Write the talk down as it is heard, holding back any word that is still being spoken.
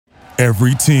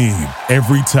Every team,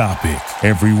 every topic,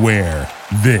 everywhere.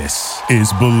 This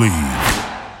is Believe.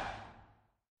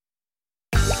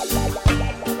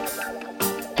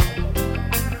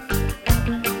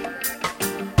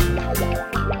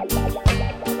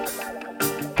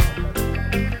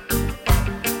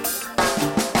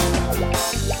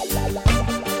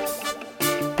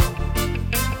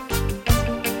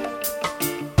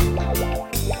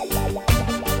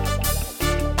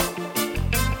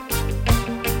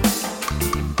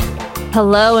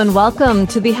 Hello and welcome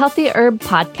to the Healthy Herb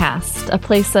Podcast, a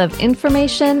place of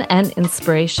information and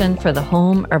inspiration for the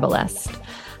home herbalist.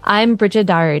 I'm Bridget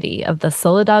Doherty of the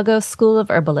Solidago School of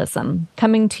Herbalism,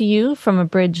 coming to you from a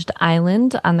bridged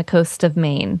island on the coast of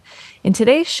Maine. In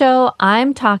today's show,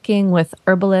 I'm talking with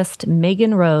herbalist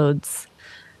Meghan Rhodes.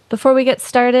 Before we get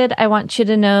started, I want you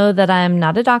to know that I'm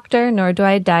not a doctor, nor do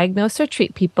I diagnose or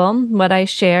treat people. What I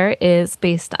share is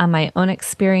based on my own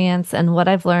experience and what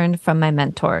I've learned from my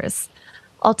mentors.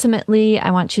 Ultimately, I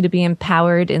want you to be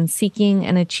empowered in seeking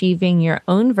and achieving your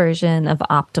own version of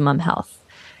optimum health.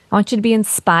 I want you to be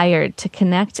inspired to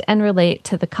connect and relate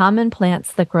to the common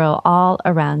plants that grow all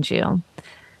around you.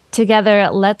 Together,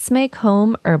 let's make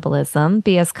home herbalism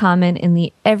be as common in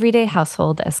the everyday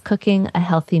household as cooking a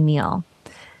healthy meal.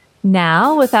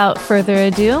 Now, without further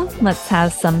ado, let's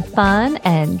have some fun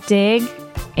and dig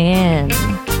in.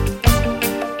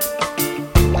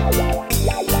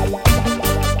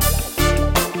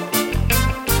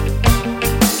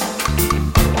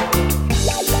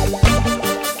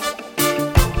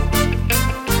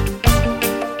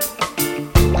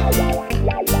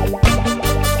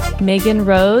 Meghan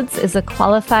Rhodes is a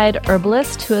qualified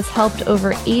herbalist who has helped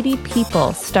over 80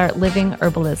 people start living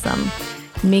herbalism,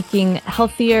 making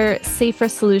healthier, safer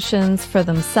solutions for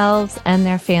themselves and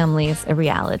their families a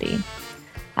reality.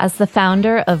 As the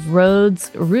founder of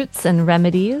Rhodes Roots and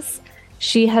Remedies,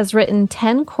 she has written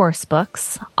 10 course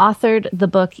books, authored the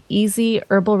book Easy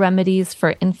Herbal Remedies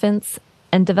for Infants,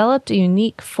 and developed a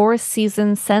unique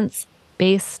 4-season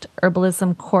sense-based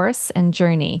herbalism course and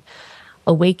journey,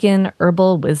 Awaken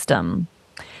Herbal Wisdom.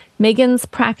 Meghan's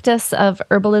practice of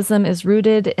herbalism is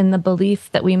rooted in the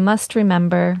belief that we must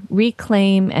remember,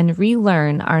 reclaim, and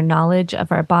relearn our knowledge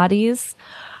of our bodies,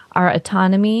 our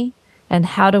autonomy, and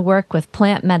how to work with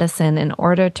plant medicine in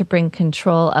order to bring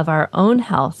control of our own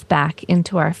health back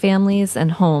into our families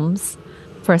and homes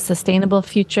for a sustainable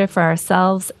future for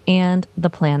ourselves and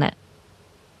the planet.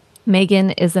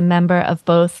 Meghan is a member of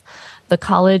both the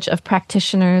College of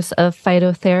Practitioners of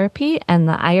Phytotherapy and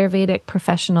the Ayurvedic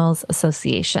Professionals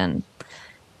Association.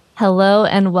 Hello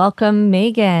and welcome,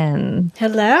 Meghan.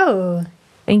 Hello.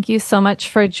 Thank you so much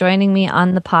for joining me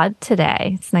on the pod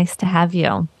today. It's nice to have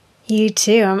you. You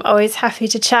too. I'm always happy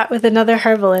to chat with another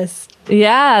herbalist.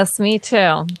 Yes, me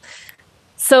too.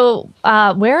 So,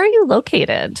 where are you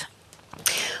located?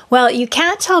 Well, you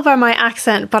can't tell by my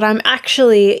accent, but I'm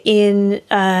actually in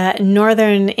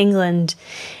northern England,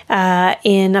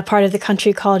 in a part of the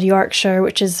country called Yorkshire,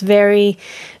 which is very,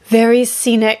 very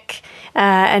scenic.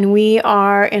 And we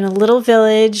are in a little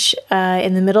village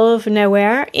in the middle of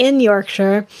nowhere in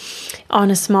Yorkshire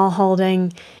on a small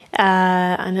holding.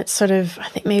 And it's sort of, I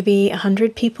think, maybe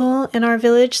 100 people in our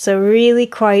village. So really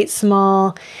quite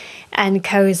small and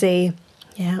cozy.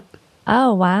 Yeah.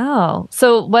 Oh, wow.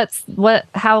 So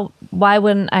why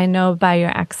wouldn't I know by your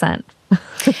accent?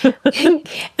 Maybe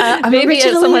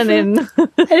it's someone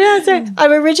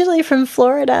I'm originally from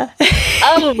Florida.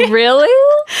 Oh, really?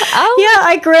 Oh, yeah.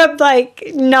 I grew up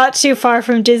not too far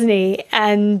from Disney,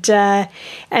 and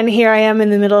here I am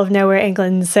in the middle of nowhere,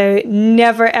 England. So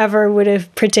never ever would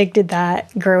have predicted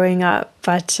that growing up,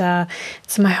 but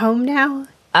it's my home now.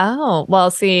 Oh,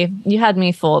 well, see, you had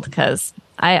me fooled because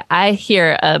I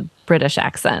hear a British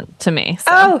accent to me. So.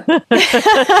 Oh,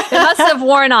 it must have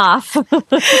worn off.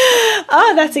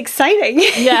 Oh, that's exciting.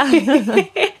 Yeah.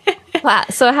 Wow.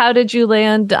 So how did you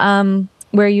land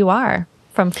where you are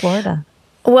from Florida?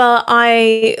 Well,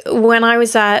 when I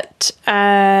was at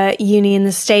uni in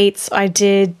the States, I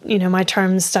did, my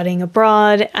terms studying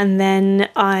abroad. And then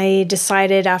I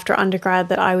decided after undergrad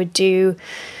that I would do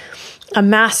a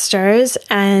master's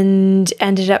and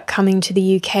ended up coming to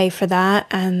the UK for that,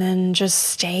 and then just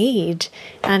stayed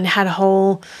and had a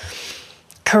whole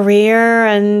career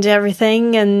and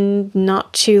everything. And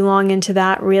not too long into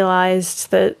that,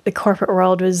 realized that the corporate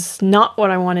world was not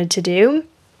what I wanted to do,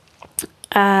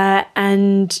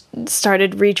 and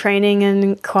started retraining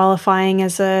and qualifying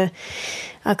as a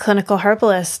clinical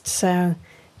herbalist. So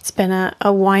it's been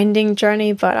a winding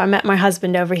journey, but I met my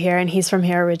husband over here, and he's from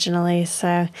here originally.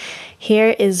 So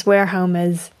here is where home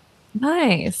is.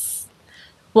 Nice.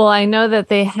 Well, I know that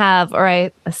they have, or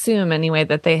I assume anyway,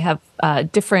 that they have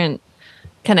different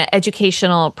kind of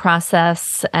educational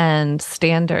process and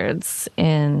standards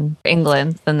in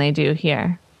England than they do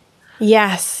here.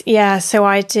 Yes, yeah. So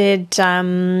I did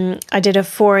a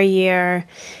 4-year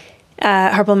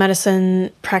herbal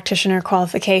medicine practitioner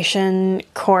qualification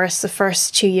course. The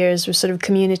first 2 years were sort of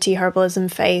community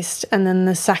herbalism based, and then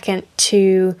the second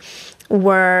 2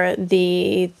 were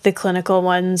the clinical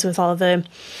ones with all the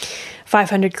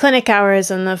 500 clinic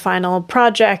hours and the final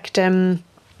project and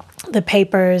the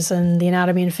papers and the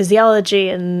anatomy and physiology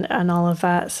and all of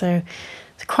that. So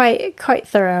it's quite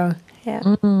thorough. Yeah.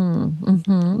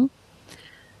 Mm-hmm.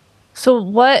 So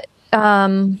what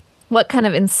kind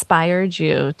of inspired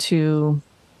you to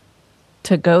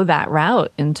go that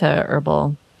route into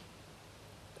herbal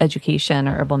education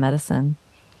or herbal medicine?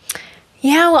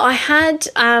 Yeah, well, I had,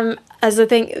 as I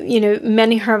think,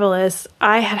 many herbalists,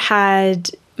 I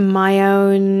had my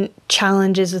own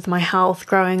challenges with my health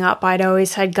growing up. I'd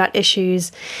always had gut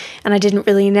issues, and I didn't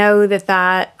really know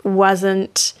that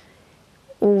wasn't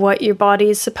what your body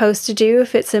is supposed to do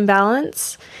if it's in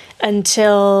balance,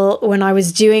 until when I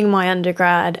was doing my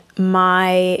undergrad,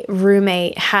 my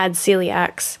roommate had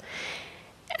celiacs,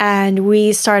 and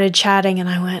we started chatting, and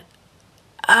I went,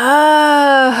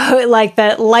 oh, like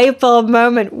that light bulb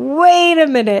moment. Wait a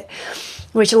minute,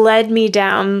 which led me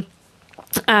down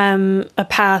a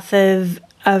path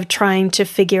of trying to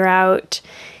figure out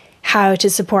how to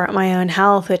support my own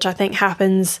health, which I think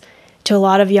happens to a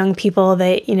lot of young people.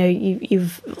 That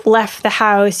you've left the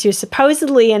house, you're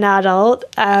supposedly an adult,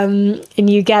 and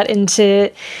you get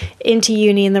into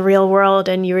uni in the real world,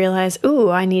 and you realize, ooh,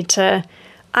 I need to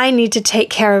take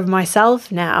care of myself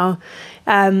now.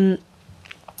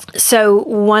 So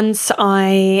once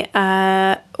I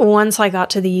got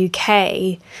to the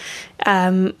UK,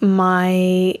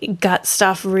 my gut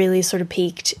stuff really sort of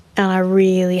peaked, and I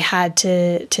really had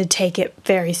to take it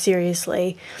very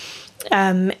seriously.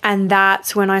 And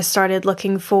that's when I started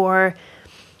looking for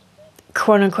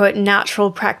quote unquote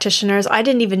natural practitioners. I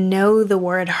didn't even know the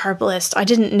word herbalist. I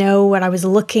didn't know what I was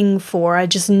looking for. I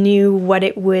just knew what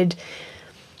it would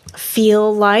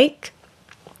feel like.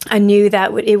 I knew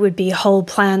that it would be whole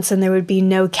plants and there would be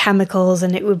no chemicals,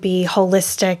 and it would be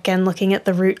holistic and looking at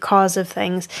the root cause of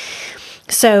things.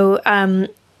 So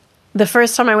the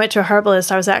first time I went to a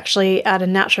herbalist, I was actually at a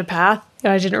naturopath.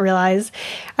 I didn't realize.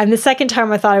 And the second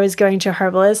time I thought I was going to a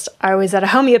herbalist, I was at a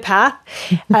homeopath,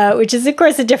 which is, of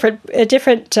course, a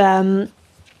different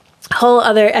whole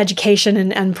other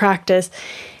education and practice.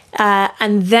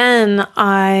 And then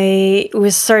I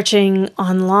was searching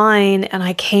online, and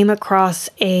I came across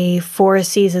a 4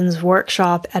 Seasons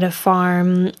workshop at a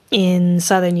farm in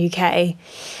southern UK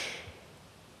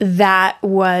that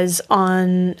was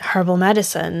on herbal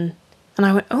medicine. And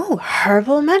I went, oh,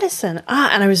 herbal medicine.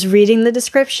 And I was reading the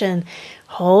description,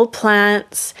 whole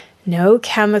plants, no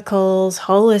chemicals,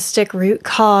 holistic root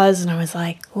cause. And I was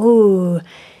like, ooh,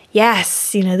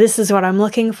 yes, this is what I'm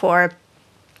looking for.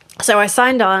 So I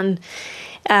signed on,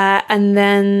 and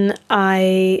then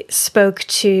I spoke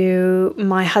to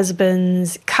my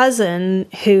husband's cousin,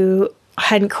 who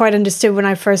hadn't quite understood when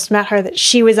I first met her that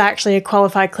she was actually a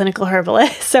qualified clinical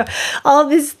herbalist. So all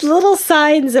these little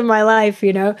signs in my life,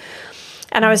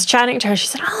 And I was chatting to her. She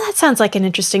said, oh, that sounds like an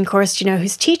interesting course. Do you know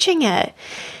who's teaching it?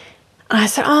 And I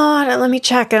said, oh, let me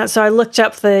check. And so I looked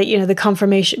up the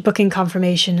booking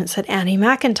confirmation. It said Annie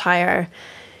McIntyre.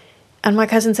 And my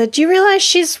cousin said, do you realize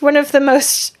she's one of the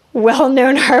most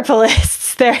well-known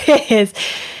herbalists there is?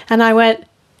 And I went,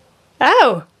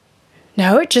 oh,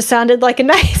 no, it just sounded like a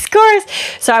nice course.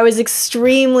 So I was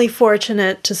extremely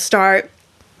fortunate to start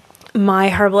my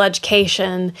herbal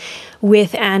education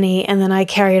with Annie. And then I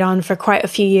carried on for quite a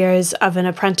few years of an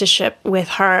apprenticeship with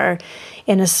her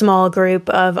in a small group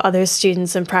of other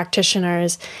students and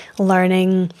practitioners,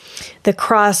 learning the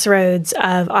crossroads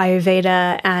of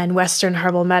Ayurveda and Western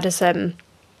herbal medicine,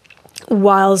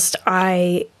 whilst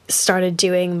I started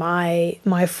doing my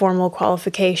formal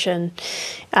qualification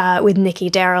with Nikki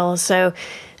Darrell. So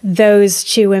those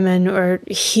 2 women were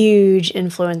huge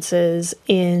influences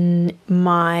in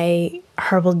my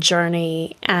herbal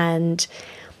journey and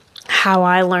how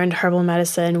I learned herbal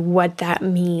medicine, what that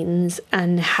means,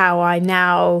 and how I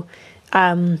now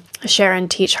share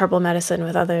and teach herbal medicine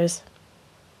with others.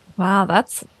 Wow,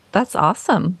 that's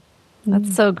awesome.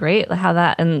 That's so great. How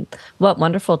that, and what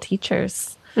wonderful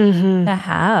teachers to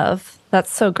have.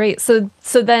 That's so great. So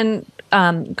then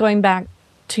going back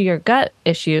to your gut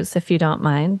issues, if you don't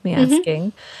mind me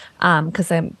asking, because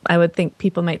I would think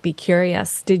people might be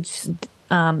curious. Did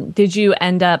you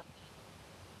end up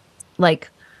like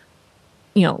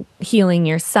healing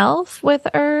yourself with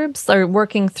herbs or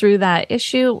working through that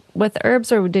issue with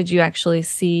herbs, or did you actually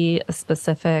see a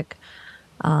specific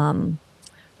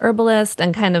herbalist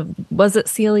and kind of, was it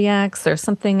celiacs or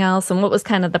something else? And what was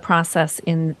kind of the process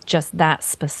in just that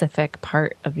specific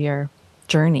part of your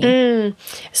journey?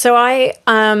 So I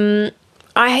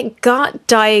got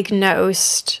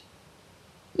diagnosed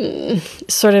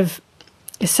sort of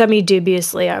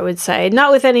semi-dubiously, I would say,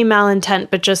 not with any malintent,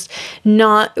 but just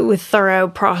not with thorough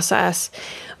process,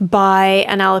 by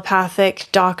an allopathic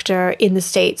doctor in the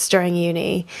States during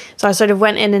uni. So I sort of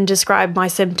went in and described my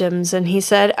symptoms, and he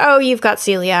said, "Oh, you've got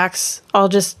celiacs. I'll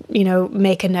just,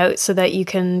 make a note so that you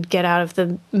can get out of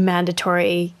the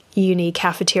mandatory uni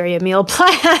cafeteria meal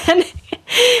plan."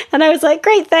 And I was like,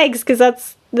 "Great, thanks," because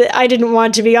I didn't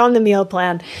want to be on the meal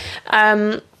plan.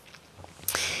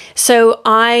 So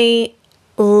I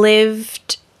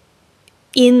lived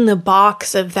in the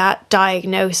box of that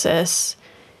diagnosis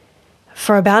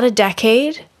for about a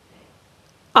decade.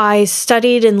 I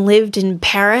studied and lived in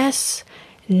Paris,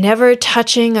 never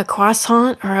touching a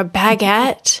croissant or a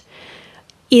baguette,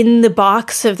 in the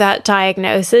box of that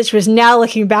diagnosis, was now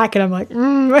looking back and I'm like,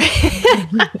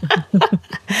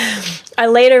 I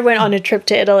later went on a trip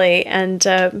to Italy and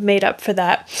made up for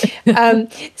that.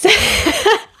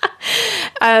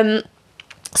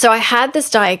 So I had this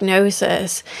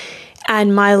diagnosis,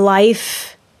 and my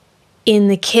life in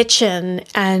the kitchen,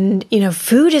 and,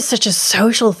 food is such a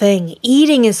social thing.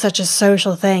 Eating is such a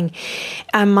social thing.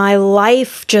 And my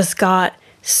life just got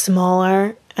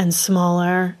smaller and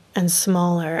smaller and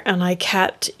smaller. And I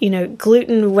kept,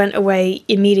 gluten went away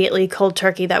immediately, cold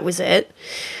turkey, that was it.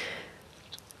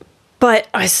 But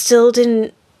I still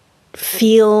didn't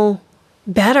feel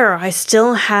better. I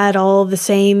still had all the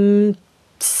same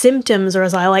symptoms, or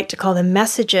as I like to call them,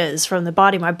 messages from the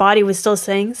body. My body was still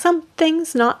saying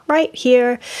something's not right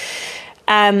here.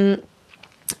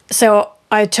 So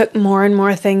I took more and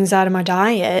more things out of my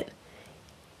diet,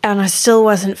 and I still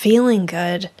wasn't feeling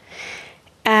good.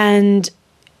 And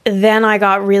then I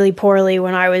got really poorly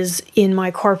when I was in my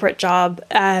corporate job,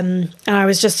 and I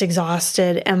was just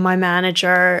exhausted. And my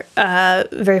manager,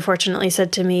 very fortunately,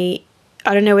 said to me,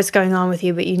 "I don't know what's going on with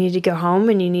you, but you need to go home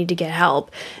and you need to get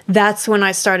help." That's when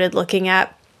I started looking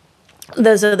at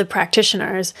those other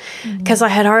practitioners, because I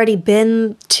had already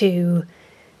been to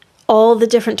all the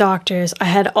different doctors. I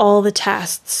had all the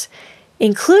tests,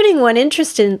 including one,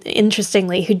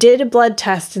 interestingly, who did a blood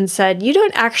test and said, "You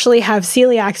don't actually have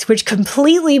celiacs," which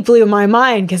completely blew my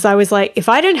mind, because I was like, if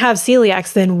I don't have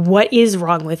celiacs, then what is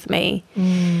wrong with me?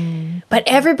 But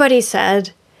everybody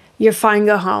said, "You're fine,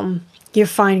 go home. You're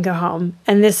fine, go home."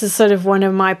 And this is sort of one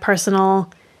of my personal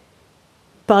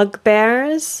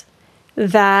bugbears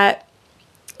that,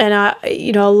 and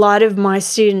a lot of my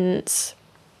students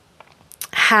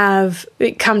have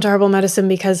come to herbal medicine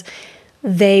because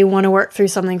they want to work through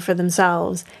something for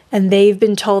themselves, and they've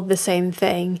been told the same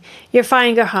thing. "You're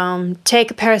fine, go home. Take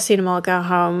a paracetamol, go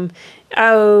home.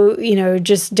 Oh,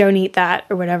 just don't eat that,"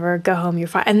 or whatever, "Go home, you're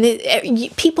fine." And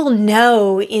people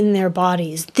know in their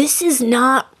bodies, this is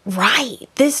not right.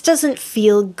 This doesn't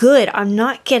feel good. I'm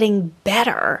not getting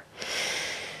better.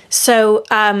 So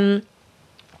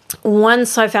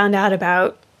once I found out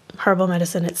about herbal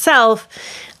medicine itself,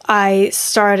 I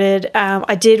started,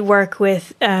 I did work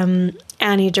with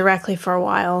Annie directly for a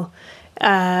while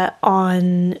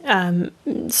on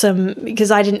some,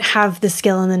 because I didn't have the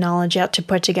skill and the knowledge yet to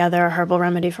put together a herbal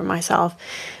remedy for myself.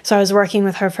 So I was working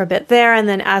with her for a bit there, and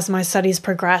then as my studies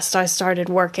progressed, I started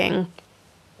working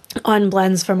on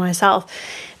blends for myself.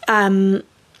 And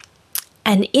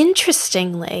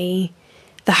interestingly,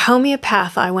 the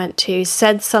homeopath I went to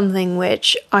said something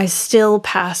which I still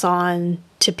pass on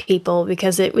to people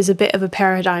because it was a bit of a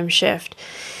paradigm shift.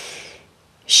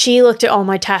 She looked at all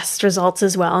my test results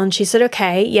as well, and she said,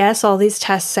 "Okay, yes, all these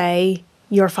tests say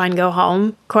you're fine, go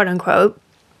home," quote unquote.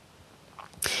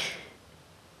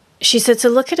 She said, "So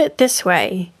look at it this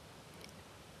way.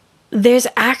 There's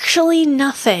actually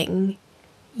nothing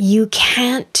you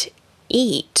can't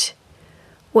eat.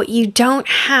 What you don't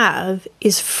have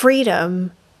is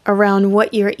freedom around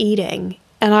what you're eating."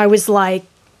 And I was like,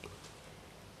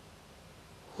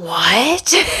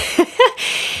 "What?"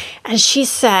 And she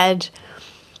said,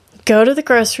 "Go to the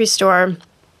grocery store,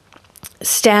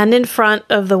 stand in front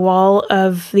of the wall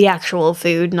of the actual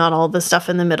food, not all the stuff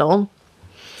in the middle,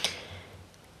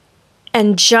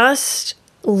 and just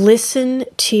listen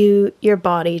to your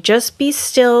body. Just be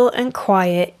still and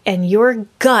quiet, and your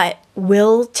gut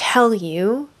will tell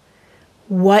you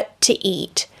what to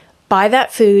eat. Buy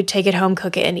that food, take it home,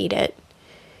 cook it, and eat it."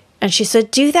 And she said,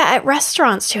 "Do that at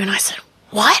restaurants too." And I said,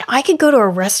 what? I could go to a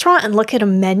restaurant and look at a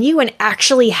menu and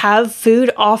actually have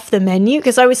food off the menu?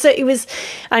 Because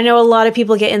I know a lot of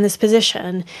people get in this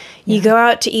position. You go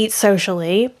out to eat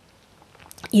socially.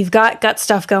 You've got gut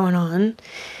stuff going on.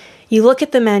 You look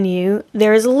at the menu.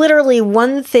 There is literally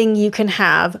one thing you can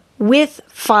have with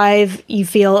 5, you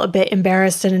feel a bit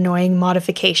embarrassed and annoying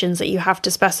modifications that you have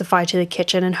to specify to the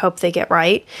kitchen and hope they get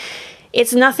right.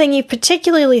 It's nothing you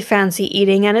particularly fancy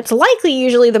eating, and it's likely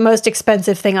usually the most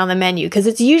expensive thing on the menu because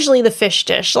it's usually the fish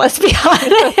dish, let's be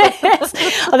honest.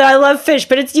 Although I love fish,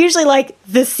 but it's usually like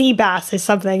the sea bass or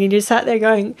something, and you're sat there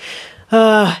going,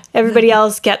 everybody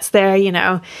else gets their,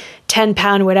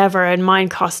 10-pound whatever, and mine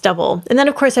costs double. And then,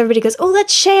 of course, everybody goes, oh,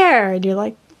 let's share. And you're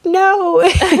like, no.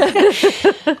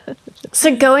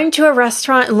 So going to a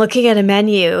restaurant and looking at a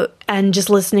menu and just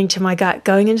listening to my gut,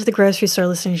 going into the grocery store,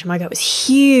 listening to my gut was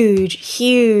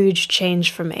huge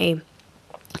change for me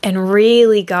and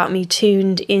really got me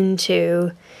tuned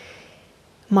into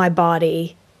my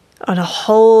body on a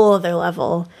whole other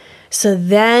level. So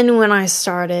then when I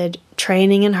started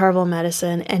training in herbal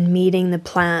medicine and meeting the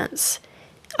plants,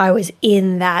 I was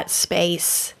in that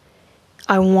space.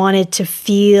 I wanted to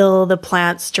feel the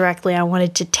plants directly. I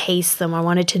wanted to taste them. I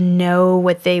wanted to know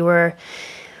what they were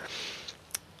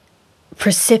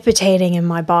precipitating in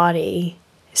my body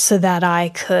so that I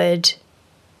could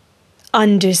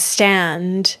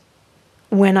understand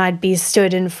when I'd be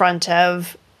stood in front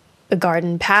of a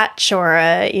garden patch or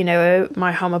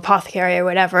my home apothecary or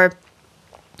whatever,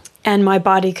 and my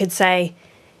body could say,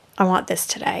 I want this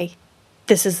today.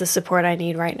 This is the support I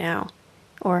need right now.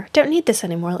 Or don't need this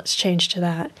anymore, let's change to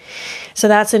that. So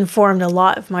that's informed a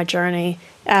lot of my journey.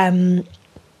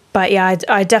 But yeah,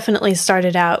 I definitely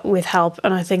started out with help,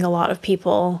 and I think a lot of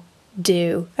people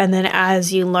do. And then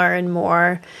as you learn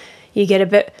more, you get a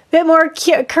bit more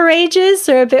courageous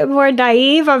or a bit more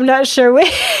naive. I'm not sure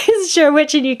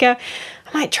which, and you go, I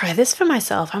might try this for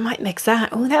myself. I might mix that.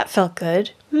 Oh, that felt good.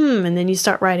 And then you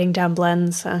start writing down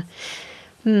blends.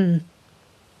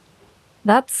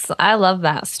 I love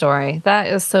that story. That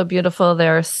is so beautiful.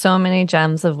 There are so many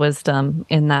gems of wisdom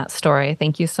in that story.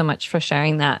 Thank you so much for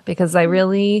sharing that, because I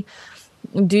really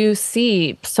do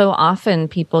see so often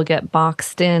people get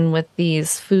boxed in with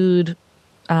these food,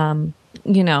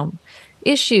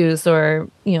 issues or,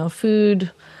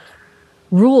 food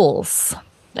rules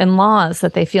and laws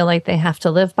that they feel like they have to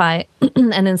live by.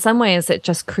 And in some ways, it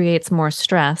just creates more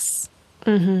stress.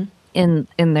 In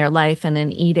their life and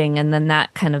in eating, and then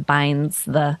that kind of binds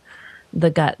the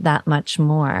gut that much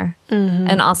more.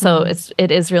 And also it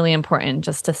is really important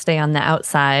just to stay on the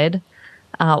outside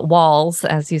walls,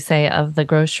 as you say, of the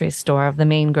grocery store, of the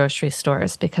main grocery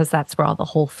stores, because that's where all the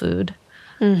whole food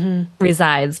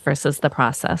resides versus the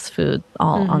processed food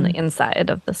all on the inside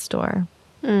of the store.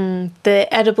 The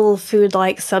edible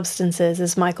food-like substances,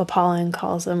 as Michael Pollan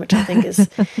calls them, which I think is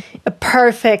a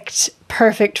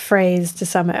perfect phrase to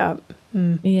sum it up.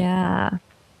 Yeah.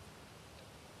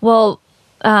 Well,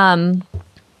 that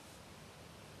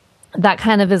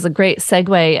kind of is a great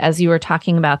segue as you were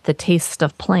talking about the taste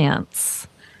of plants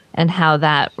and how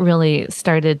that really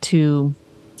started to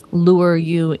lure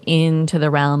you into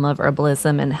the realm of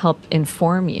herbalism and help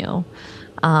inform you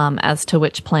as to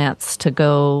which plants to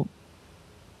go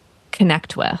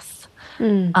connect with.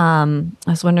 I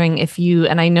was wondering if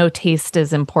and I know taste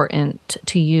is important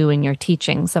to you in your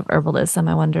teachings of herbalism.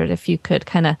 I wondered if you could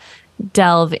kind of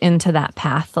delve into that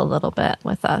path a little bit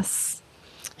with us.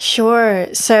 Sure.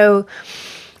 So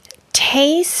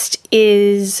taste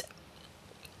is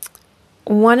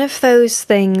one of those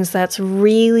things that's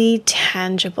really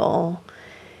tangible.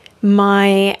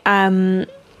 My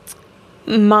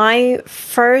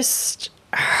first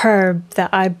herb that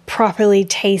I properly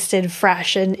tasted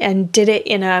fresh and did it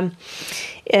in a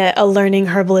learning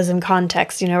herbalism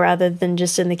context, rather than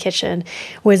just in the kitchen,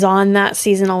 was on that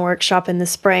seasonal workshop in the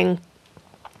spring.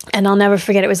 And I'll never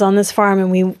forget, it was on this farm,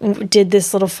 and we did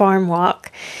this little farm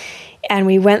walk, and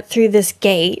we went through this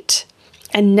gate,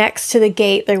 and next to the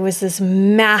gate there was this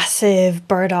massive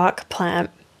burdock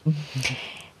plant.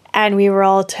 And we were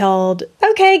all told,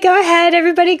 okay, go ahead,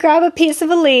 everybody grab a piece of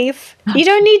a leaf. You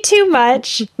don't need too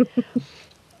much.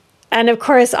 And of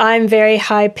course, I'm very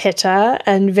high pitta,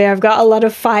 and I've got a lot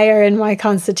of fire in my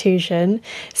constitution.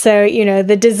 So,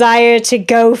 the desire to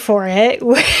go for it.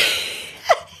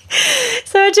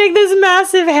 So I took this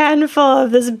massive handful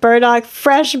of this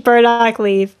fresh burdock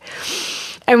leaf.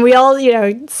 And we all,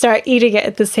 start eating it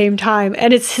at the same time.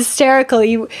 And it's hysterical.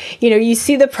 You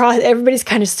see the process. Everybody's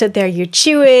kind of stood there. You're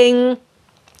chewing.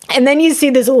 And then you see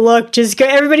this look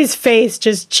everybody's face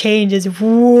just changes.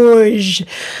 Whoosh.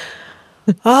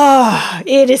 Oh,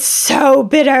 it is so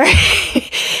bitter.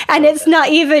 And it's not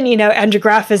even, Andrew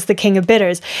Graff is the king of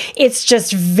bitters. It's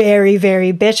just very,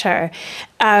 very bitter.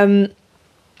 And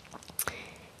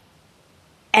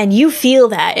you feel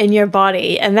that in your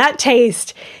body, and that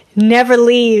taste never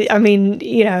leaves. I mean,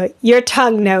 your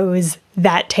tongue knows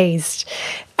that taste.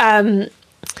 And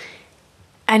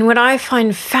what I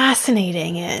find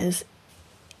fascinating is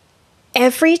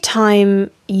every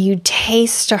time you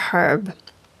taste a herb,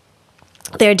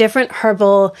 there are different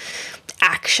herbal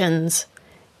actions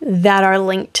that are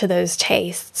linked to those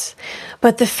tastes.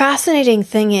 But the fascinating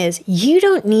thing is you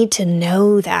don't need to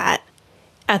know that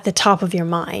at the top of your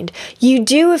mind. You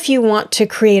do if you want to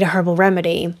create a herbal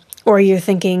remedy, or you're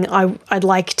thinking, I'd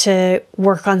like to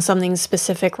work on something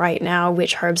specific right now.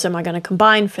 Which herbs am I going to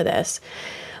combine for this?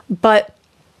 But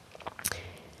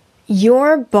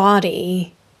your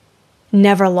body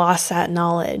never lost that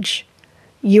knowledge.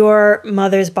 Your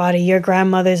mother's body, your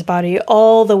grandmother's body,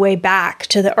 all the way back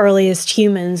to the earliest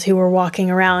humans who were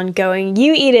walking around going,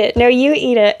 you eat it. No, you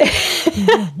eat it.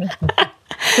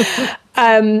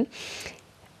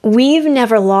 We've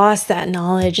never lost that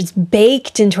knowledge. It's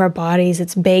baked into our bodies.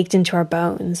 It's baked into our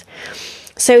bones.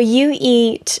 So you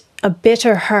eat a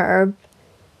bitter herb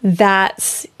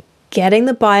that's getting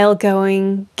the bile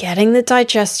going, getting the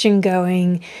digestion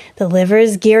going, the liver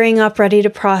is gearing up, ready to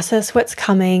process what's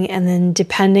coming, and then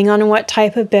depending on what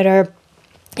type of bitter,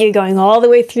 you're going all the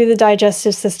way through the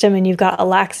digestive system and you've got a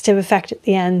laxative effect at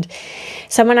the end.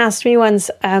 Someone asked me once,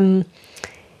 do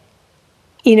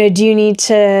you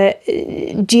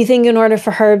think in order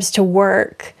for herbs to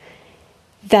work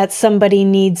that somebody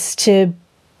needs to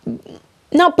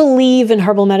not believe in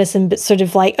herbal medicine, but sort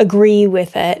of like agree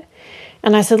with it?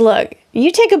 And I said, look,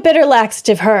 you take a bitter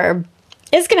laxative herb,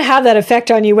 it's going to have that effect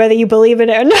on you, whether you believe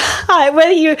in it or not,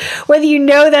 whether you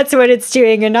know that's what it's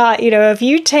doing or not. If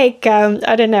you take,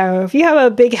 if you have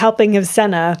a big helping of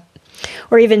senna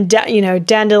or even,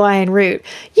 dandelion root,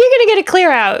 you're going to get a clear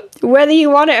out, whether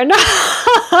you want it or not.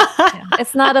 Yeah,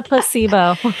 it's not a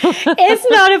placebo. It's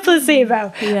not a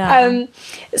placebo. Yeah.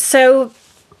 So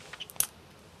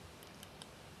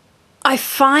I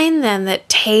find then that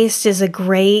taste is a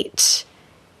great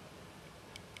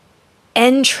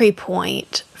entry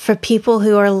point for people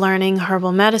who are learning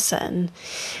herbal medicine,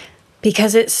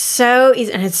 because it's so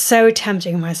easy and it's so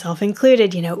tempting, myself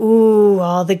included,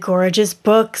 all the gorgeous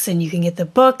books, and you can get the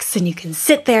books and you can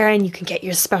sit there and you can get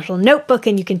your special notebook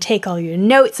and you can take all your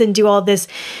notes and do all this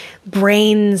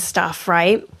brain stuff,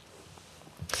 right?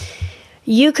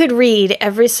 You could read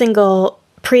every single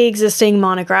pre-existing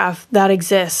monograph that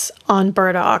exists on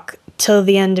burdock till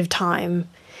the end of time,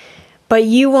 but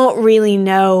you won't really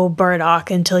know burdock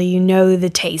until you know the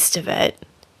taste of it.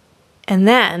 And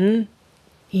then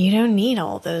you don't need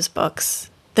all those books.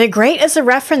 They're great as a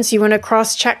reference. You want to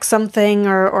cross-check something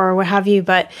or what have you,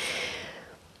 but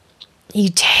you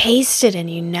taste it and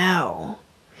you know.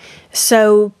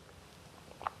 So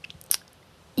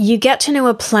you get to know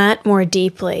a plant more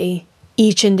deeply,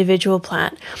 each individual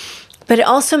plant. But it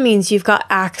also means you've got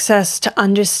access to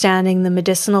understanding the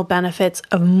medicinal benefits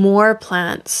of more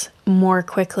plants more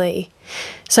quickly.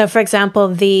 So, for example,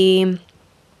 the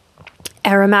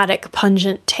aromatic,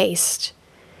 pungent taste.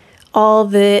 All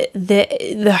the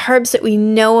herbs that we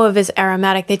know of as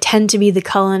aromatic, they tend to be the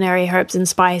culinary herbs and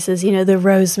spices, the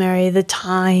rosemary, the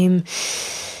thyme,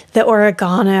 the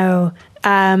oregano.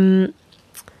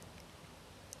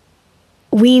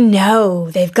 We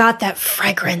know they've got that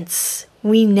fragrance.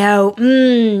 We know,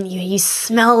 you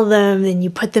smell them and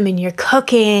you put them in your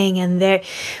cooking, and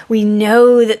we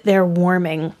know that they're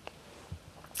warming.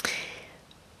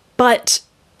 But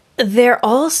they're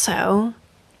also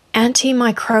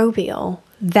antimicrobial.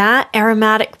 That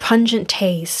aromatic, pungent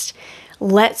taste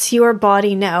lets your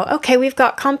body know, okay, we've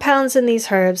got compounds in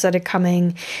these herbs that are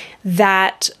coming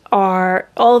that are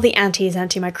all the antis: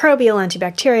 antimicrobial,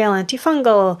 antibacterial,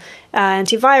 antifungal,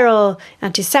 antiviral,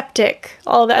 antiseptic,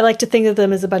 all that. I like to think of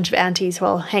them as a bunch of antis who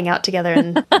all hang out together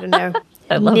and, knit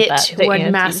one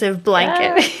antis. Massive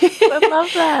blanket. Yes, I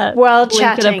love that. While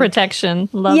chatting. Blanket of protection.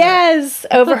 Love yes,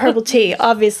 over herbal tea,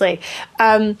 obviously.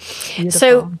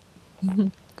 So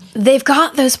they've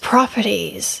got those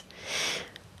properties.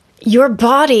 Your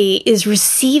body is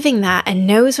receiving that and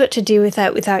knows what to do with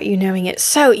that without you knowing it.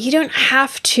 So you don't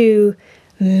have to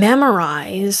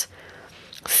memorize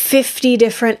 50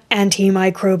 different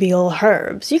antimicrobial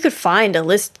herbs. You could find a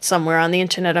list somewhere on the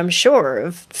internet, I'm sure,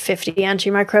 of 50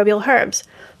 antimicrobial herbs.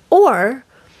 Or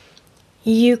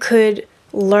you could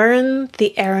learn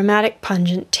the aromatic,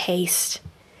 pungent taste.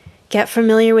 Get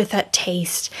familiar with that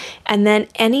taste. And then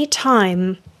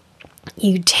anytime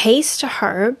you taste a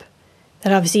herb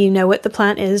that obviously you know what the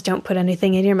plant is. Don't put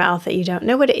anything in your mouth that you don't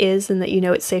know what it is and that you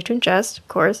know it's safe to ingest, of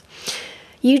course.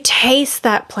 You taste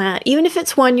that plant, even if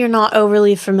it's one you're not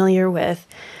overly familiar with,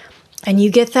 and you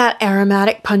get that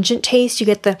aromatic, pungent taste. You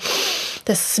get the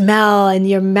smell, and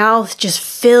your mouth just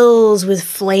fills with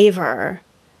flavor.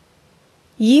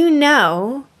 You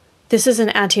know this is an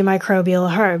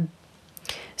antimicrobial herb.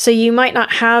 So you might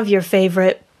not have your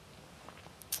favorite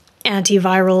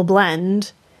antiviral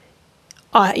blend,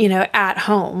 at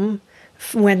home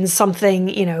when something,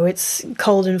 it's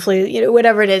cold and flu,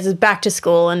 whatever it is back to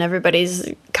school and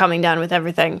everybody's coming down with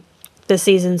everything. The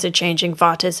seasons are changing,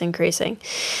 Vata is increasing.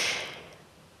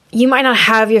 You might not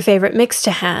have your favorite mix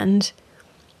to hand,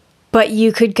 but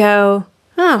you could go,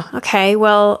 oh, okay,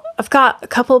 well, I've got a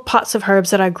couple of pots of herbs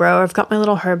that I grow. I've got my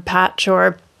little herb patch,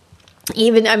 or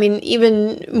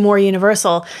even more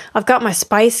universal, I've got my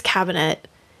spice cabinet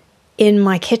in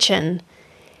my kitchen,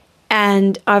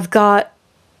 and I've got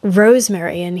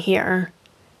rosemary in here.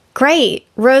 Great.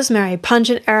 Rosemary,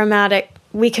 pungent, aromatic.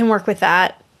 We can work with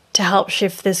that to help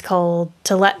shift this cold,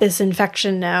 to let this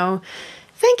infection know,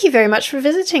 thank you very much for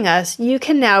visiting us. You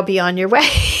can now be on your way.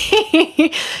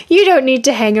 You don't need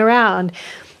to hang around.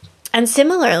 And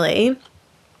similarly,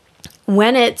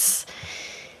 when it's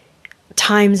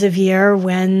times of year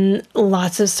when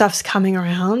lots of stuff's coming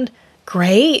around,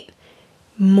 great.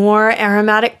 More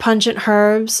aromatic, pungent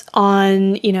herbs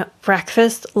on,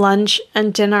 breakfast, lunch,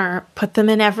 and dinner. Put them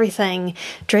in everything.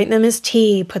 Drink them as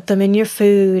tea. Put them in your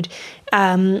food.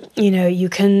 You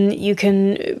can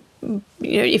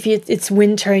if it's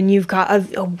winter and you've got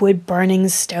a wood burning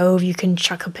stove, you can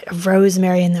chuck a bit of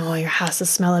rosemary in there. Oh, your house will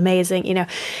smell amazing.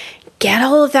 Get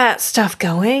all of that stuff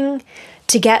going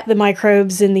to get the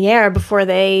microbes in the air before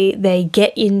they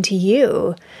get into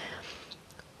you,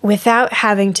 without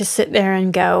having to sit there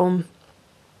and go,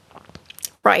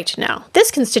 right, now,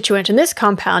 this constituent and this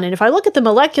compound, and if I look at the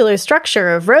molecular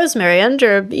structure of rosemary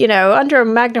under a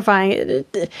magnifying,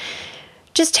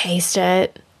 just taste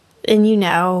it, and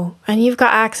and you've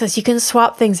got access. You can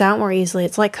swap things out more easily.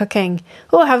 It's like cooking.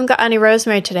 Oh, I haven't got any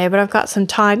rosemary today, but I've got some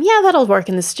thyme. Yeah, that'll work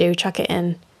in the stew. Chuck it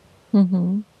in.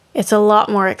 Mm-hmm. It's a lot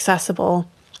more accessible,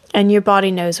 and your body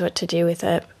knows what to do with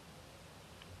it.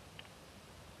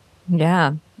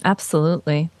 Yeah,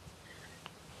 absolutely.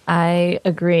 I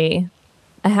agree.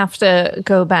 I have to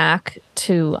go back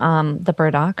to the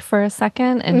burdock for a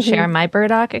second and share my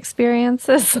burdock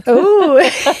experiences. Ooh.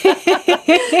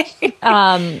 It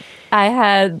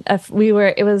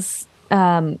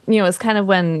was kind of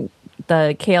when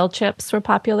the kale chips were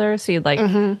popular. So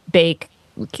you'd bake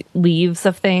leaves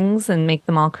of things and make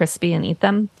them all crispy and eat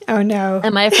them. Oh no.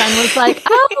 And my friend was like,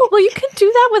 oh, well, you can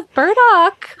do that with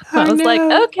burdock. I was like,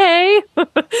 okay.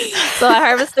 So I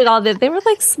harvested they were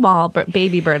like small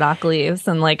baby burdock leaves.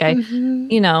 And I,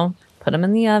 put them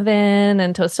in the oven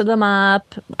and toasted them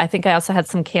up. I think I also had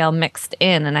some kale mixed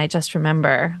in. And I just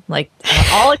remember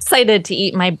all excited to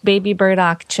eat my baby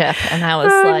burdock chip. And I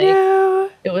was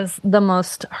It was the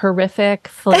most horrific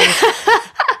flavor.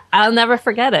 I'll never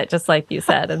forget it, just like you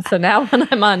said. And so now when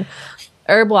I'm on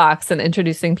herb walks and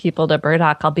introducing people to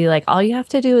burdock, I'll be like, all you have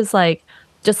to do is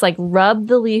just rub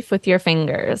the leaf with your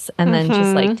fingers and then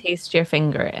just taste your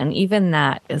finger. And even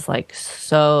that is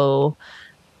so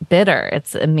bitter.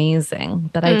 It's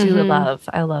amazing. But I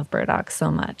love burdock so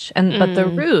much. But the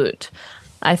root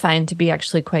I find to be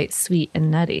actually quite sweet and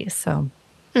nutty. So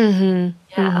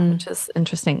which is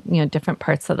interesting. Different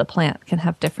parts of the plant can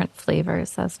have different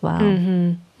flavors as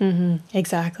well.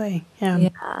 Exactly.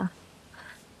 Yeah.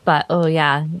 But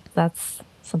that's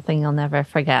something you'll never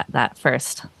forget, that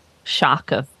first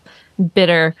shock of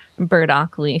bitter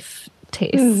burdock leaf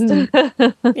taste.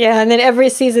 Yeah, and then every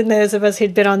season those of us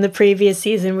who'd been on the previous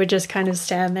season would just kind of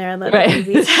stand there and let the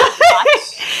babies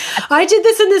I did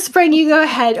this in the spring, you go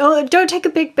ahead. Oh, don't take a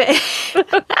big bit.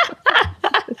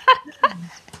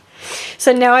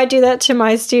 So now I do that to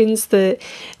my students, but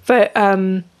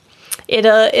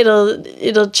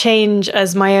it'll change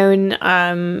as my own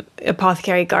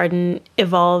apothecary garden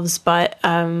evolves. But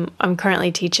I'm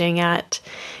currently teaching at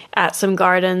some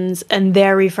gardens, and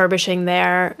they're refurbishing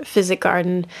their physic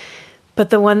garden.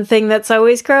 But the one thing that's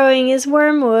always growing is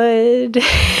wormwood.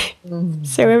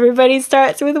 So everybody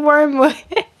starts with wormwood.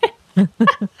 They're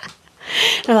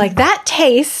like, that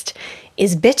taste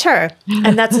is bitter.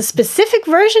 And that's a specific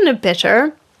version of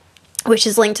bitter, which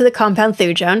is linked to the compound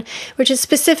thujone, which is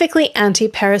specifically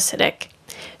anti-parasitic.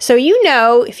 So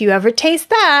if you ever taste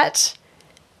that,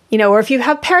 or if you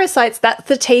have parasites, that's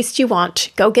the taste you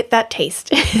want. Go get that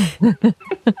taste.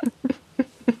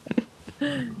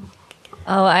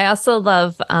 Oh, I also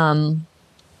love, I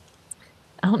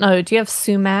don't know, do you have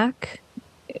sumac?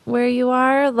 where you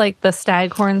are, like the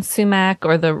staghorn sumac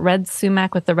or the red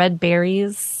sumac with the red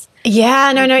berries?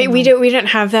 Yeah, no, we don't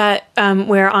have that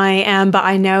where I am, but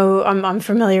I know I'm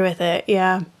familiar with it.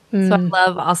 Yeah. So I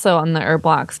love also on the herb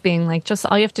blocks being like, just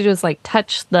all you have to do is like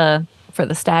touch for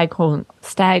the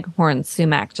staghorn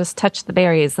sumac, just touch the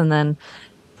berries and then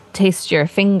taste your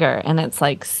finger, and it's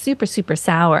like super, super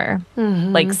sour,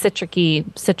 like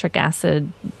citric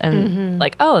acid, and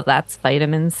like, oh, that's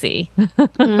vitamin C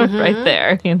right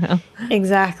there,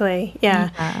 Exactly. Yeah.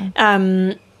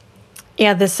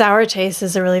 Yeah, the sour taste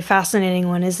is a really fascinating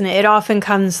one, isn't it? It often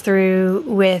comes through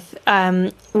with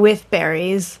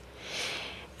berries.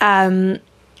 And,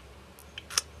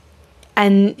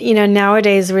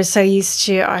 nowadays we're so used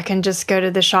to, I can just go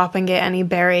to the shop and get any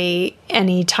berry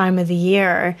any time of the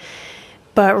year.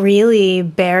 But really,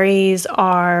 berries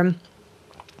are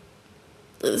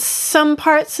some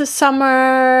parts of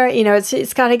summer,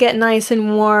 it's got to get nice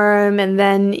and warm, and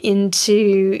then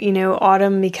into,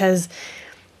 autumn, because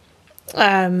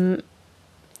the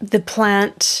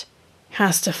plant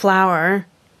has to flower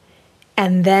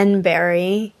and then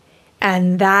berry.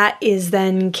 And that is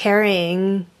then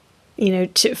carrying,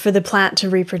 for the plant to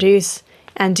reproduce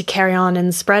and to carry on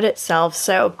and spread itself.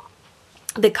 So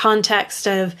the context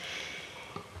of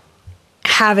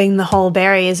having the whole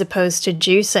berry as opposed to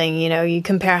juicing, you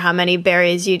compare how many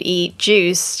berries you'd eat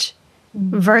juiced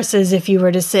versus if you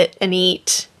were to sit and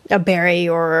eat a berry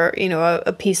or,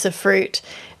 a piece of fruit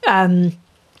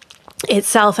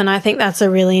itself. And I think that's a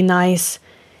really nice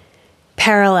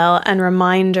parallel and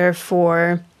reminder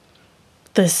for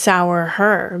the sour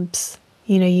herbs.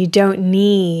 You don't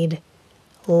need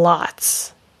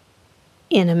lots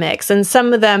in a mix. And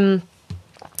some of them,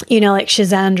 like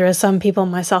Schizandra, some people,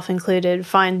 myself included,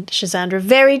 find Schizandra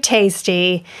very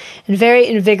tasty and very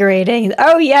invigorating.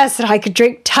 Oh yes, and I could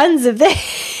drink tons of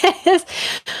this.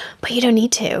 But you don't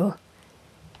need to.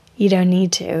 You don't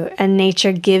need to. And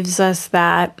nature gives us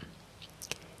that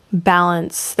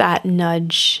balance, that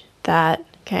nudge, that,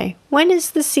 okay, when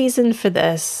is the season for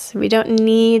this? We don't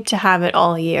need to have it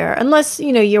all year, unless,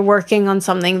 you're working on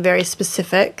something very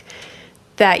specific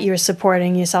that you're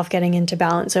supporting yourself getting into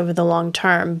balance over the long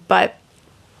term. But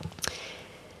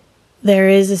there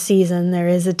is a season, there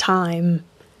is a time.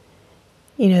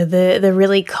 The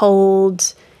really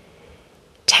cold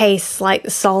tastes, like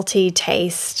the salty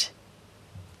taste,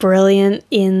 brilliant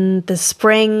in the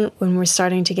spring when we're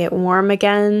starting to get warm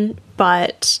again.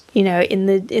 But, in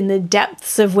the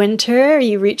depths of winter, are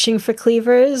you reaching for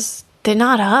cleavers? They're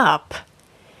not up.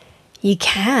 You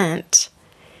can't.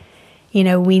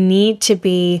 We need to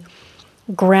be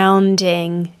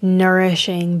grounding,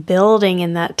 nourishing, building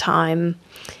in that time.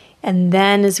 And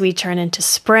then as we turn into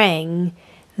spring,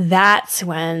 that's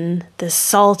when the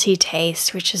salty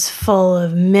taste, which is full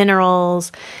of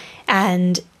minerals,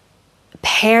 and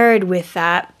paired with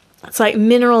that, it's like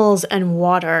minerals and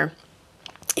water.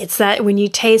 It's that when you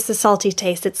taste the salty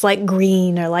taste, it's like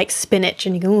green or like spinach,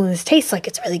 and you go, oh, this tastes like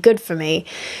it's really good for me.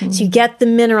 So you get the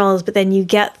minerals, but then you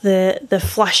get the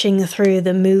flushing through,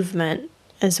 the movement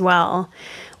as well.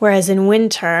 Whereas in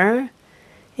winter,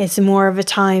 it's more of a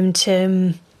time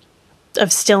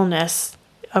of stillness,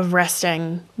 of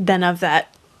resting, than of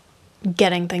that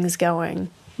getting things going.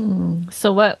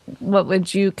 So what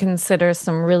would you consider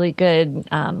some really good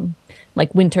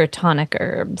like winter tonic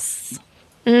herbs?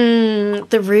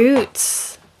 The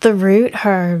root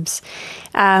herbs,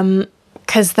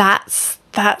 because that's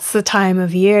the time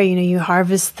of year. You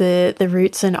harvest the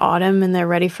roots in autumn and they're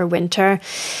ready for winter.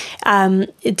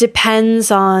 It depends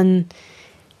on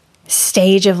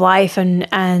stage of life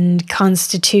and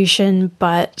constitution,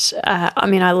 but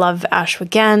I love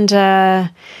ashwagandha.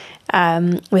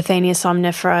 Withania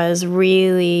somnifera is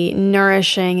really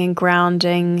nourishing and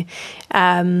grounding.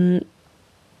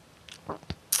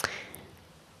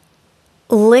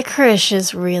 Licorice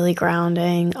is really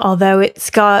grounding, although it's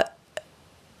got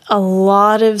a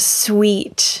lot of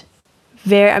sweet.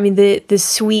 The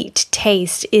sweet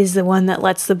taste is the one that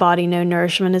lets the body know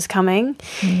nourishment is coming.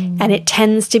 And it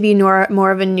tends to be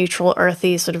more of a neutral,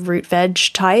 earthy sort of root veg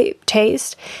type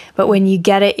taste. But when you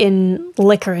get it in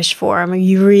licorice form,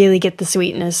 you really get the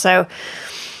sweetness. So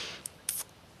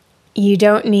you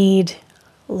don't need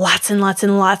lots and lots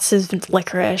and lots of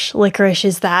licorice. Licorice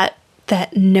is that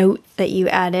note that you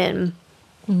add in.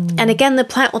 And again, the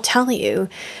plant will tell you,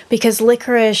 because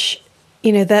licorice,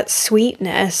 that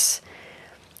sweetness,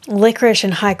 licorice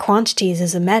in high quantities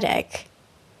is emetic.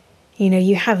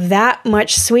 You have that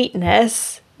much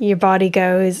sweetness, your body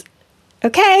goes,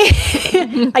 okay,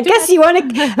 I guess you want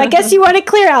to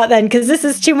clear out then, because this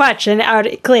is too much, and out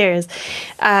it clears.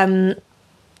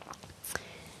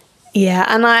 Yeah,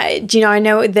 and I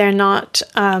know they're not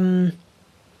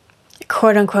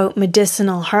quote unquote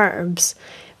medicinal herbs,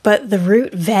 but the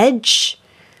root veg,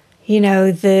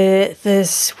 the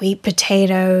sweet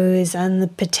potatoes and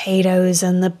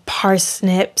the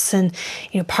parsnips, and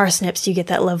parsnips, you get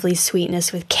that lovely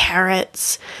sweetness with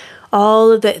carrots,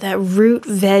 all of that root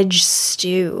veg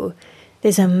stew.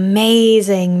 There's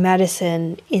amazing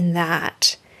medicine in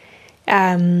that.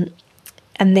 And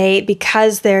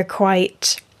because they're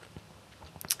quite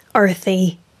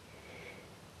earthy,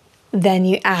 then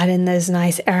you add in those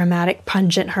nice aromatic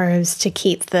pungent herbs to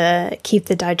keep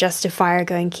the digestive fire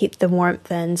going, keep the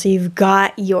warmth in. So you've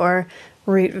got your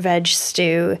root veg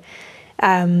stew.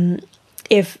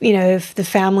 If the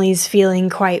family's feeling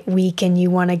quite weak and you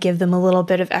want to give them a little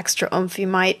bit of extra oomph, you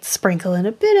might sprinkle in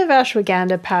a bit of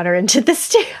ashwagandha powder into the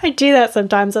stew. I do that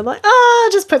sometimes. I'm like,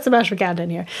 I'll just put some ashwagandha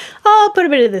in here. I'll put a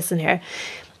bit of this in here.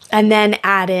 And then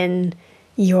add in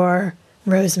your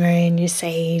rosemary and your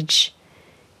sage,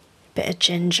 a bit of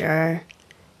ginger.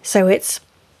 So it's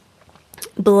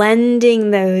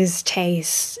blending those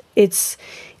tastes.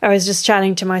 I was just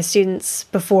chatting to my students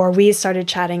before we started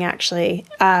chatting, actually,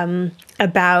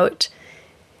 about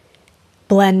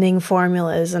blending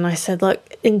formulas. And I said,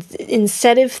 look,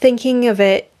 instead of thinking of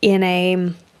it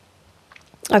I've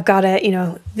got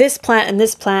this plant and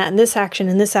this plant and this action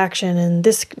and this action and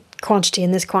this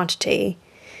quantity,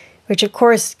 which of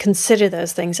course consider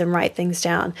those things and write things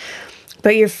down.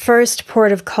 But your first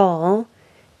port of call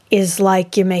is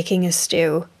like you're making a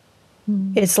stew.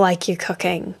 It's like you're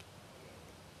cooking.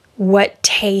 What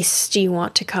taste do you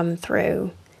want to come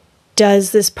through?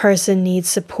 Does this person need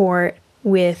support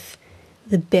with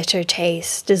the bitter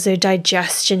taste? Does their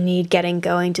digestion need getting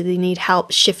going? Do they need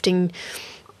help shifting,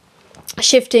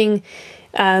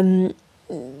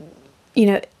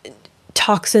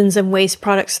 toxins and waste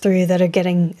products through that are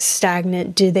getting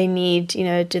stagnant? Do they need,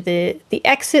 do the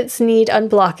exits need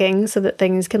unblocking so that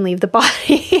things can leave the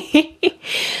body?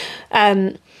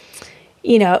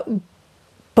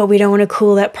 But we don't want to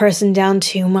cool that person down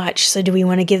too much. So do we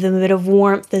want to give them a bit of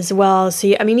warmth as well? So,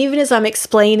 even as I'm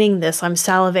explaining this, I'm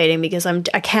salivating because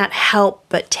I can't help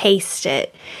but taste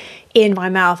it in my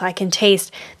mouth. I can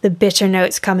taste the bitter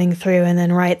notes coming through, and then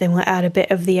then we'll add a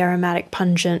bit of the aromatic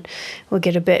pungent. We'll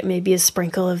get a bit, maybe a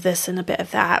sprinkle of this and a bit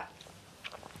of that.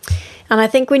 And I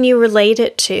think when you relate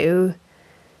it to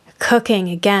cooking,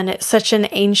 again, it's such an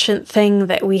ancient thing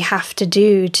that we have to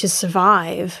do to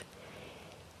survive.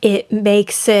 It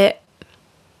makes it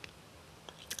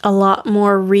a lot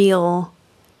more real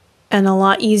and a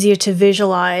lot easier to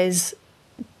visualize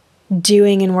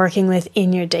doing and working with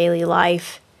in your daily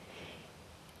life,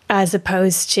 as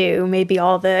opposed to maybe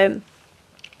all they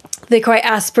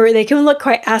can look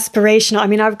quite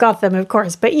aspirational. I've got them, of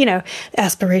course, but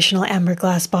aspirational amber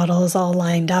glass bottles all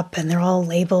lined up and they're all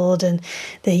labeled, and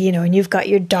and you've got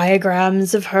your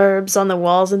diagrams of herbs on the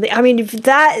walls, and if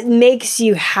that makes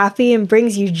you happy and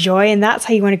brings you joy and that's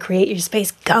how you want to create your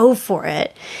space, go for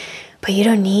it. But you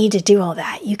don't need to do all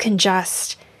that. You can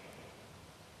just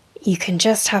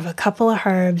have a couple of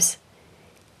herbs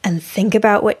and think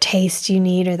about what taste you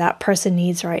need or that person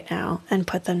needs right now and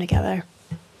put them together.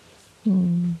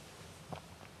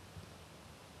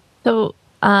 So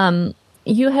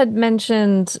you had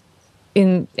mentioned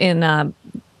in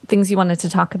things you wanted to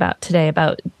talk about today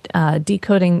about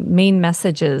decoding main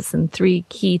messages and 3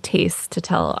 key tastes to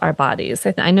tell our bodies.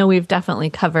 I know we've definitely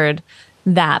covered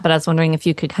that, but I was wondering if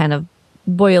you could kind of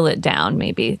boil it down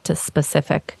maybe to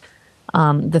specific,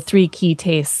 the 3 key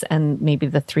tastes and maybe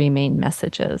the 3 main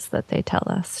messages that they tell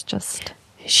us.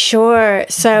 Sure.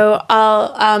 So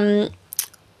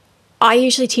I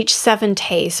usually teach 7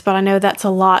 tastes, but I know that's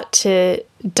a lot to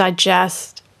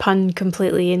digest, pun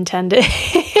completely intended.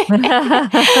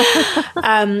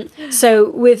 So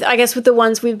with the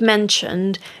ones we've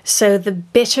mentioned, so the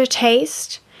bitter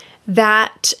taste,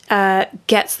 that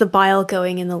gets the bile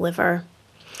going in the liver.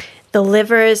 The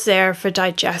liver is there for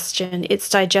digestion. It's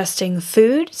digesting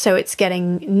food, so it's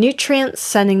getting nutrients,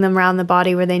 sending them around the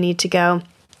body where they need to go.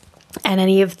 And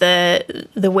any of the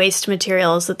waste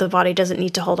materials that the body doesn't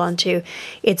need to hold on to,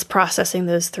 it's processing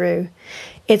those through.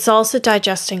 It's also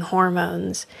digesting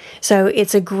hormones. So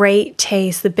it's a great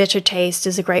taste. The bitter taste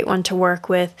is a great one to work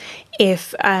with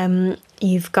if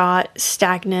you've got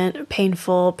stagnant,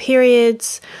 painful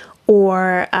periods,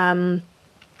 or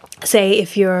say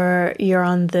if you're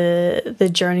on the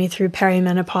journey through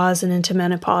perimenopause and into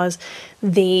menopause,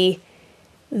 the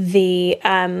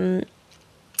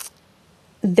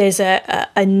there's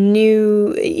a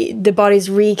new, the body's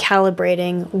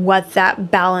recalibrating what that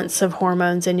balance of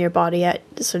hormones in your body at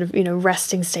sort of,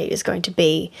 resting state is going to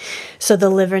be. So the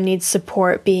liver needs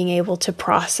support being able to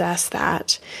process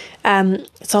that.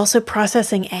 It's also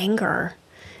processing anger.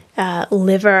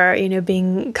 Liver,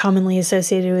 being commonly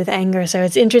associated with anger. So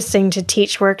it's interesting to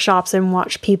teach workshops and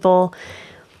watch people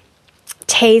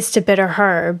taste a bitter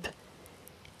herb.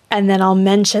 And then I'll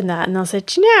mention that and they'll say,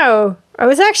 I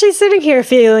was actually sitting here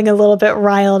feeling a little bit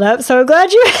riled up. So I'm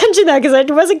glad you mentioned that because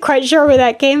I wasn't quite sure where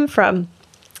that came from.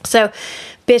 So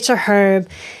bitter herb,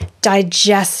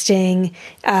 digesting,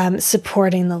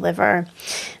 supporting the liver.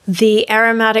 The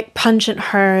aromatic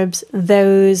pungent herbs,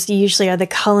 those usually are the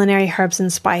culinary herbs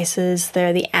and spices.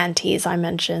 They're the antis I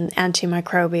mentioned,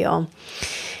 antimicrobial.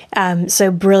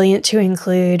 So brilliant to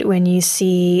include when you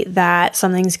see that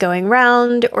something's going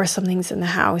round or something's in the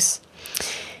house.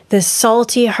 The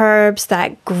salty herbs,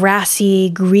 that grassy,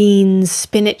 green,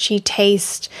 spinachy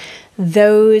taste,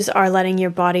 those are letting your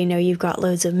body know you've got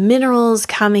loads of minerals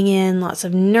coming in, lots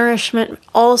of nourishment.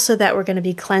 Also that we're going to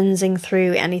be cleansing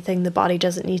through anything the body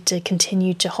doesn't need to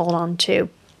continue to hold on to.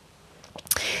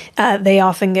 They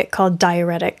often get called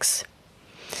diuretics.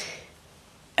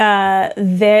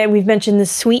 We've mentioned the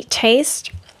sweet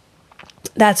taste.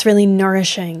 That's really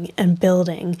nourishing and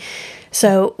building.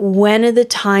 So when are the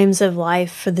times of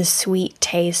life for the sweet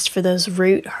taste, for those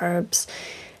root herbs?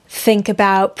 Think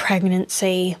about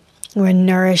pregnancy. We're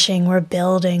nourishing, we're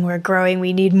building, we're growing.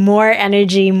 We need more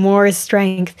energy, more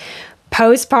strength.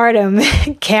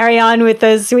 Postpartum, carry on with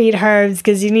those sweet herbs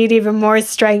because you need even more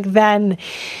strength then.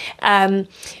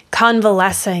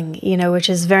 Convalescing, which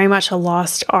is very much a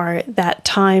lost art, that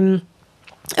time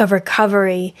of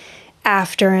recovery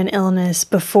after an illness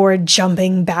before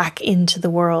jumping back into the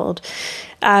world.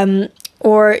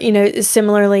 Or,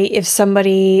 similarly, if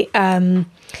somebody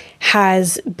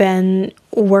has been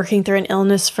working through an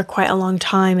illness for quite a long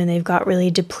time and they've got really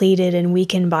depleted and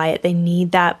weakened by it, they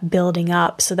need that building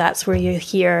up. So that's where you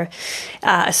hear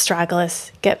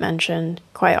astragalus get mentioned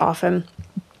quite often.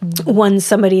 Once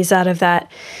somebody's out of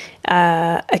that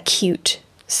acute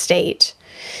state.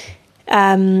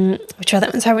 Which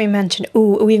other ones have we mentioned?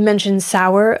 We've mentioned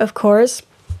sour, of course.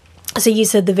 So you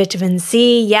said the vitamin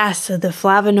C, yes, so the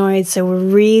flavonoids. So we're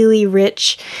really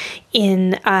rich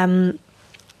in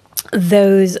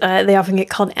those. They often get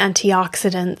called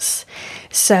antioxidants.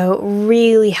 So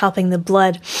really helping the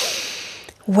blood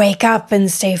wake up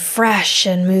and stay fresh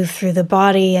and move through the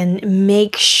body and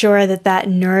make sure that that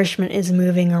nourishment is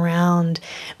moving around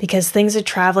because things are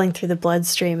traveling through the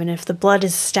bloodstream. And if the blood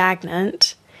is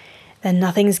stagnant, then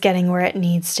nothing's getting where it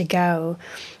needs to go.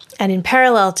 And in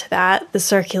parallel to that, the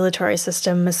circulatory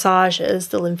system massages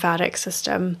the lymphatic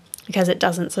system because it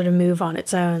doesn't sort of move on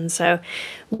its own. So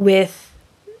with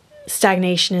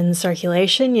stagnation in the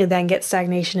circulation, you then get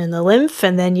stagnation in the lymph,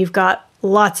 and then you've got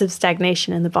lots of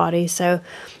stagnation in the body. So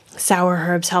sour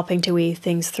herbs helping to weave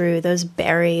things through. Those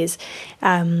berries,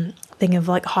 think of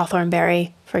like hawthorn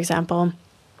berry, for example.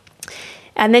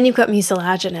 And then you've got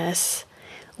mucilaginous,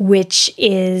 which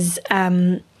is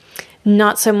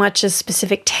not so much a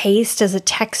specific taste as a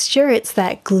texture. It's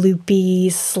that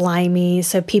gloopy, slimy.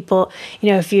 So people,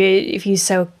 if you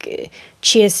soak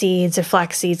chia seeds or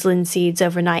flax seeds, linseeds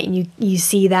overnight, and you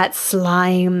see that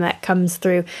slime that comes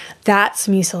through, that's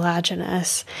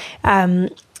mucilaginous.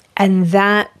 And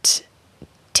that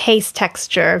taste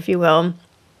texture, if you will,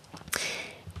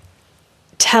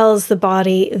 tells the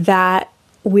body that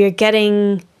we're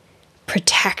getting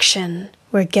protection,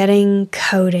 we're getting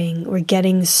coating, we're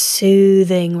getting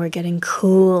soothing, we're getting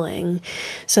cooling.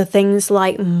 So things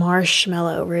like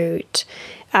marshmallow root,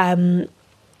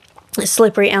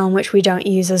 slippery elm, which we don't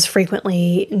use as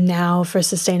frequently now for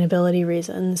sustainability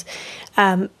reasons,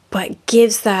 but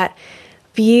gives that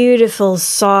beautiful,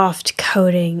 soft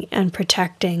coating and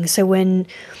protecting. So when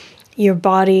your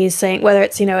body is saying, whether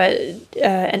it's,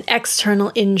 an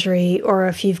external injury or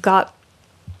if you've got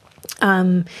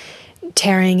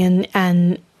tearing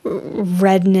and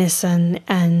redness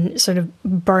and sort of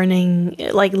burning,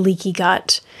 like leaky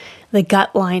gut, the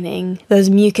gut lining, those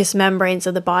mucous membranes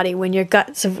of the body, when your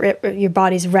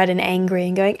body's red and angry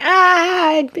and going,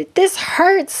 this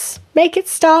hurts, make it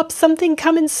stop, something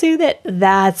come and soothe it.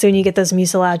 That's when you get those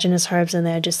mucilaginous herbs in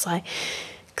there, just like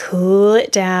cool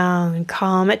it down,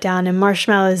 calm it down. And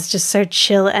Marshmallow is just so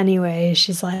chill anyway.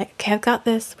 She's like, okay, I've got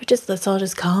this. Let's all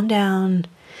just calm down.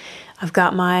 I've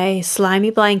got my slimy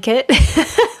blanket.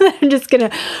 I'm just going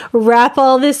to wrap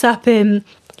all this up in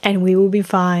and we will be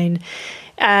fine.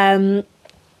 And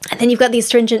then you've got the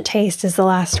astringent taste as the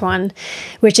last one,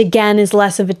 which again is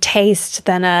less of a taste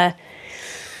than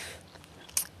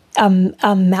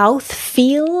a mouth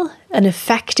feel, an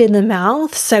effect in the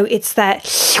mouth. So it's that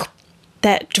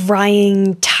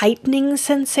drying, tightening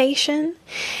sensation.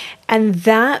 And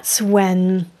that's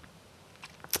when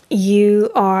you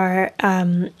are,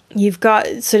 you've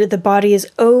got sort of the body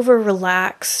is over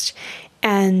relaxed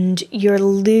and you're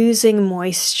losing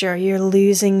moisture, you're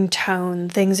losing tone.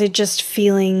 Things are just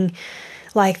feeling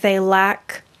like they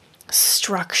lack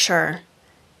structure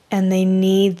and they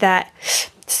need that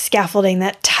scaffolding,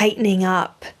 that tightening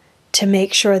up to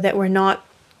make sure that we're not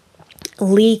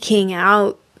leaking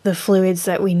out the fluids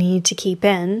that we need to keep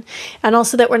in, and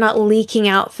also that we're not leaking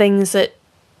out things that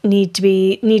need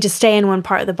to stay in one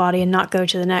part of the body and not go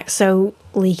to the next. So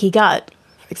leaky gut,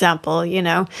 for example,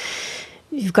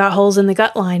 you've got holes in the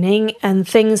gut lining and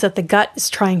things that the gut is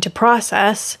trying to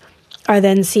process are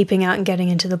then seeping out and getting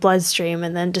into the bloodstream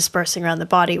and then dispersing around the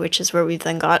body, which is where we've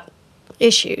then got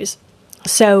issues.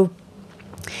 So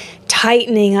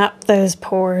tightening up those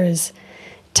pores,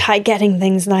 getting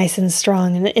things nice and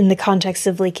strong in the context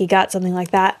of leaky gut, something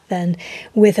like that, then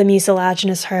with a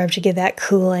mucilaginous herb to give that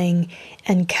cooling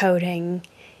and coating.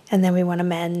 And then we want to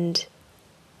mend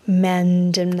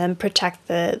and then protect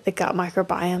the gut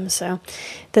microbiome. So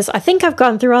I think I've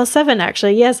gone through all 7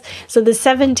 actually. Yes. So the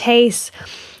 7 tastes,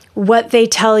 what they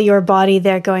tell your body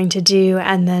they're going to do,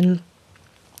 and then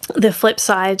the flip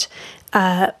side,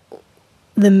 the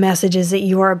messages that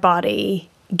your body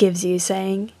gives you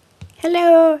saying,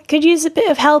 hello, could use a bit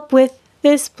of help with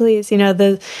this, please.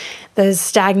 Those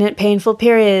stagnant, painful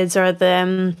periods, or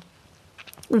the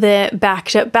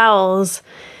backed up bowels,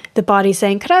 the body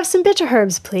saying, could I have some bitter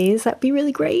herbs, please? That'd be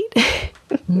really great.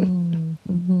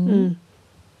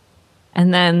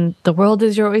 And then the world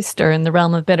is your oyster in the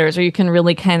realm of bitters, or you can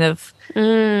really kind of,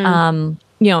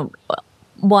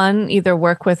 one, either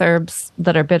work with herbs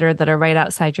that are bitter that are right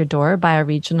outside your door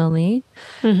bioregionally,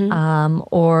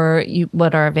 or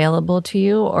what are available to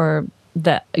you, or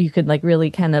that you could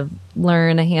really kind of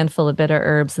learn a handful of bitter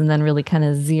herbs and then really kind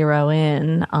of zero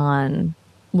in on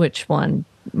which one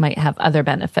might have other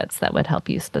benefits that would help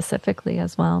you specifically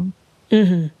as well.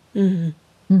 Well,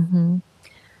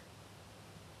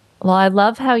 I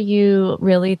love how you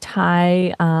really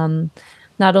tie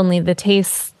not only the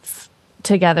tastes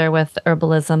together with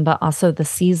herbalism, but also the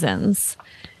seasons.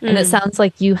 And it sounds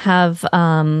like you have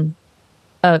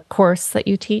a course that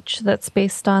you teach that's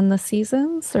based on the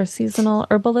seasons or seasonal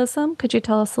herbalism. Could you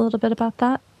tell us a little bit about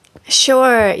that?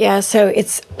 Sure. Yeah. So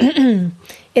it's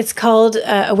it's called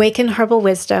Awaken Herbal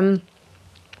Wisdom,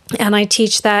 and I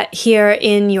teach that here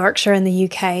in Yorkshire in the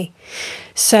UK.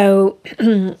 So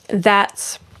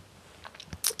that's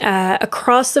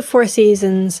across the 4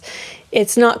 seasons.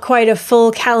 It's not quite a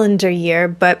full calendar year,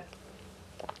 but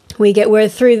we're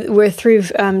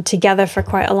through together for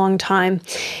quite a long time,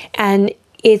 and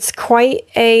it's quite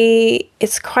a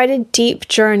deep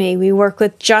journey. We work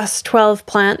with just 12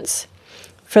 plants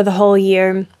for the whole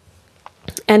year.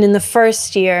 And in the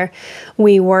first year,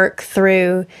 we work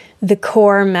through the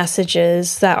core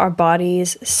messages that our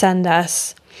bodies send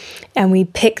us, and we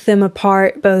pick them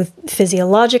apart both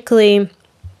physiologically.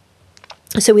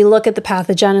 So we look at the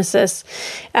pathogenesis,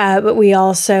 but we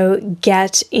also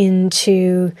get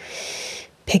into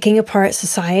picking apart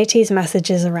society's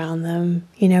messages around them.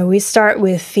 We start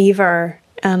with fever,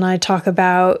 and I talk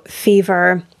about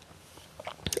fever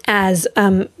as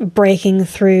breaking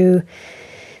through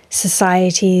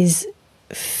society's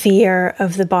fear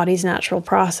of the body's natural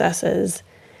processes,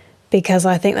 because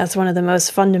I think that's one of the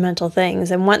most fundamental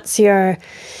things. And once we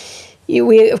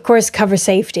of course cover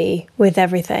safety with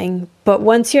everything, but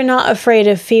once you're not afraid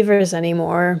of fevers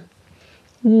anymore,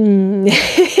 you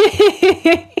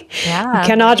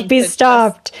cannot be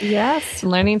stopped. Yes,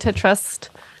 learning to trust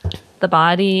the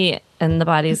body and the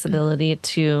body's ability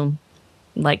to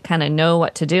kind of know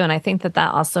what to do. And I think that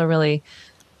also really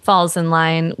falls in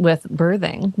line with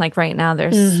birthing. Like right now,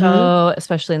 there's so,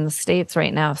 especially in the States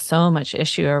right now, so much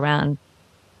issue around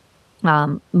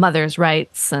mothers'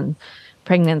 rights and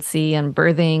pregnancy and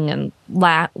birthing, and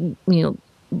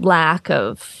lack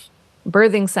of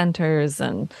birthing centers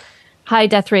and high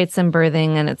death rates in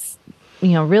birthing. And it's,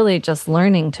 really just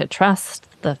learning to trust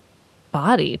the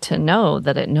body to know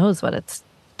that it knows what it's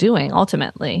doing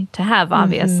ultimately, to have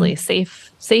obviously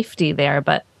safety there,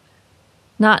 but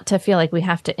not to feel like we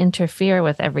have to interfere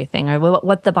with everything, or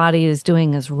what the body is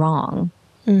doing is wrong.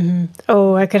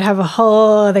 Oh, I could have a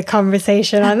whole other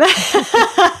conversation on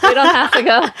that. We don't have to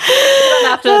go.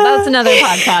 That's another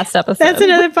podcast episode. That's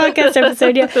another podcast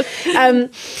episode, yeah.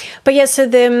 But yeah, so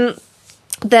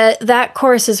that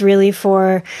course is really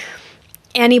for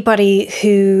anybody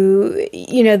who,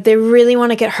 they really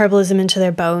want to get herbalism into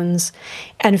their bones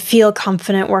and feel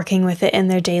confident working with it in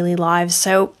their daily lives.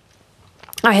 So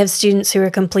I have students who are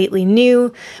completely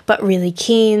new, but really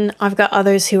keen. I've got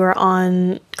others who are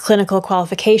on clinical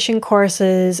qualification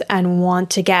courses and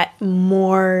want to get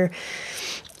more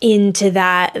into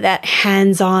that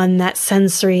hands-on, that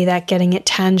sensory, that getting it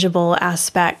tangible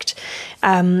aspect.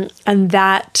 And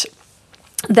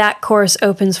that course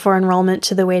opens for enrollment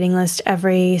to the waiting list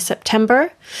every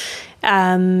September.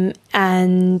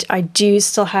 And I do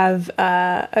still have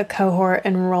a cohort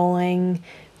enrolling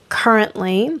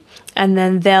currently, and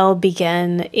then they'll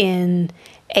begin in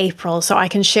April. So I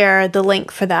can share the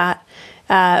link for that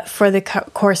for the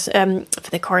course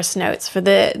notes, for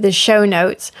the show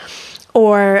notes.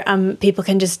 Or people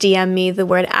can just DM me the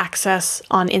word access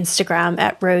on Instagram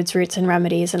at Rhodes, Roots and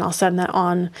Remedies, and I'll send that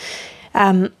on.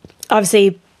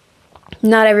 Obviously,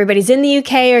 not everybody's in the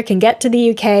UK or can get to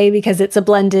the UK because it's a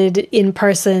blended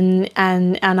in-person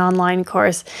and an online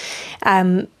course.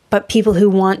 But people who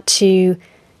want to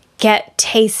get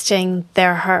tasting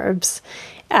their herbs,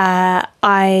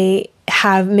 I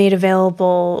have made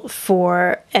available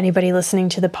for anybody listening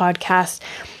to the podcast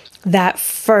that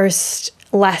first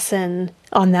lesson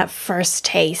on that first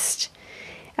taste.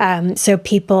 So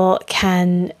people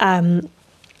can...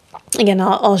 Again,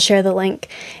 I'll share the link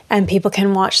and people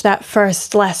can watch that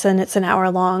first lesson. It's an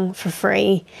hour long for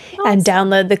free. Awesome. And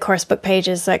download the course book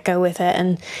pages that go with it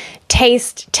and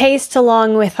taste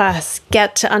along with us.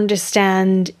 Get to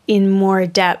understand in more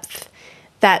depth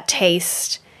that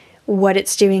taste, what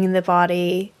it's doing in the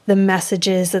body, the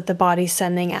messages that the body's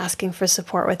sending, asking for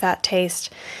support with that taste.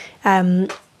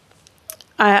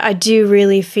 I do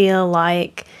really feel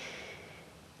like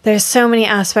there's so many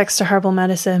aspects to herbal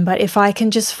medicine, but if I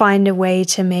can just find a way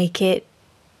to make it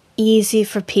easy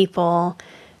for people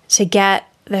to get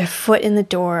their foot in the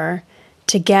door,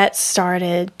 to get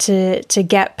started, to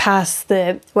get past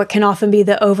what can often be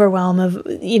the overwhelm of,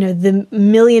 the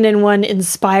 1,000,001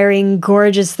 inspiring,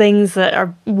 gorgeous things that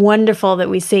are wonderful that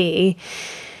we see,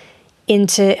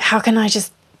 into how can I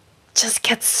just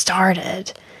get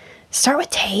started? Start with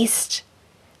taste.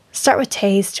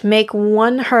 Make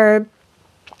one herb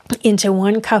into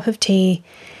 1 cup of tea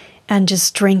and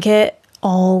just drink it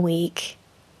all week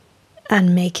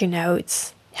and make your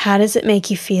notes. How does it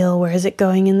make you feel? Where is it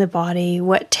going in the body?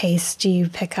 What taste do you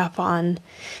pick up on?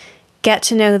 Get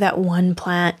to know that one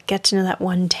plant, get to know that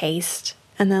one taste,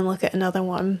 and then look at another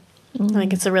one. I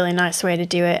think it's a really nice way to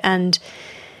do it and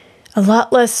a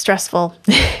lot less stressful.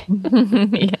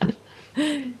 Yeah.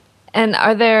 And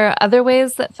are there other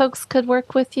ways that folks could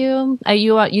work with you?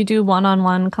 You do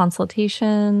one-on-one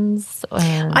consultations?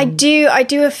 I do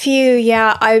a few,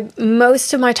 yeah.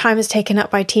 Most of my time is taken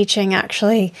up by teaching,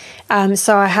 actually.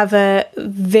 So I have a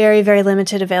very, very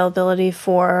limited availability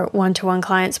for one-to-one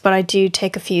clients, but I do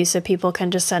take a few so people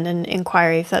can just send an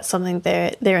inquiry if that's something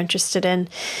they're interested in.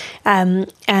 I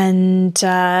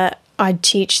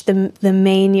teach the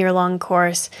main year-long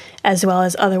course as well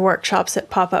as other workshops that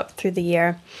pop up through the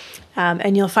year.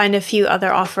 And you'll find a few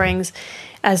other offerings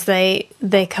as they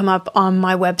come up on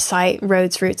my website,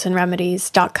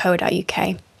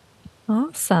 rhodesrootsandremedies.co.uk.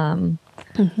 Awesome.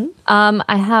 Mm-hmm.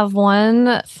 I have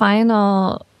one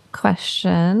final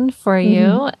question for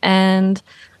you. And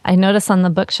I notice on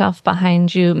the bookshelf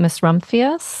behind you, Miss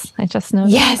Rumphius. I just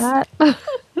noticed that.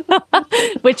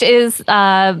 Which is,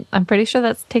 I'm pretty sure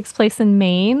that takes place in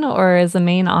Maine or is a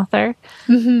Maine author,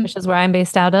 which is where I'm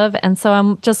based out of. And so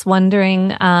I'm just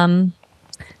wondering,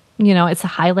 it's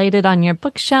highlighted on your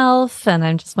bookshelf, and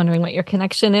I'm just wondering what your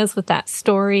connection is with that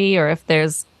story, or if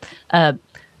there's a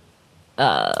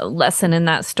lesson in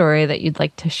that story that you'd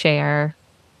like to share.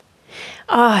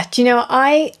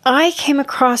 I came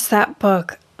across that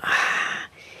book.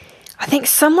 I think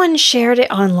someone shared it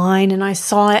online and I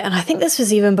saw it, and I think this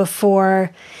was even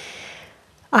before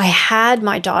I had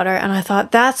my daughter, and I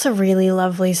thought, that's a really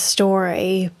lovely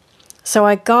story. So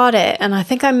I got it, and I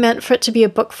think I meant for it to be a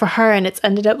book for her, and it's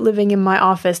ended up living in my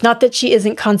office. Not that she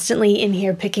isn't constantly in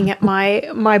here picking up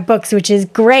my books, which is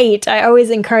great. I always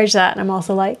encourage that, and I'm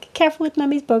also like, careful with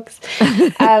Mummy's books.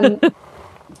 But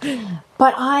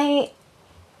I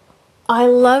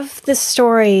love the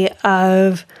story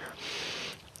of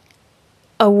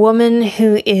a woman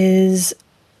who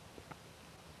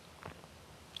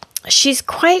she's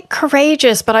quite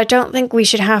courageous, but I don't think we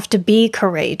should have to be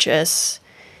courageous.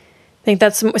 I think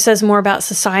that says more about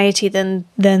society than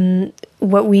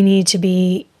what we need to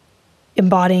be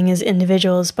embodying as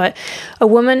individuals. But a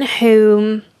woman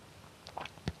who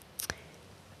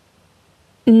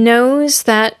knows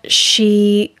that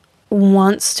she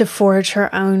wants to forge her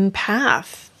own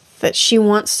path that she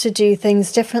wants to do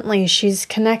things differently. She's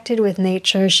connected with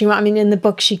nature. In the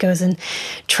book, she goes and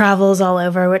travels all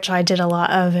over, which I did a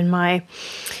lot of in my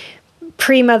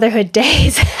pre-motherhood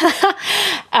days.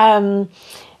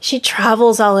 She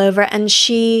travels all over, and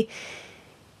she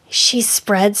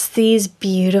spreads these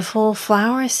beautiful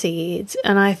flower seeds.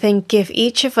 And I think if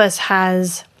each of us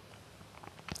has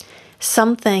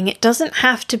something, it doesn't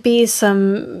have to be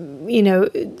some,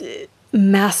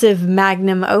 massive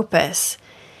magnum opus.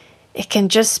 It can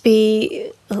just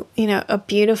be, a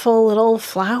beautiful little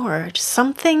flower, just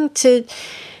something to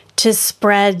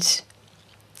spread,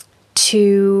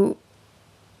 to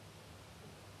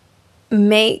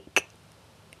make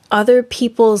other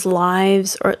people's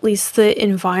lives, or at least the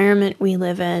environment we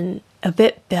live in, a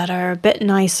bit better, a bit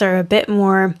nicer, a bit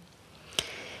more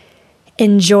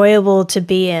enjoyable to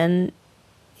be in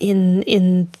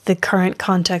the current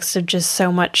context of just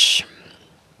so much.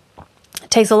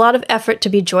 It takes a lot of effort to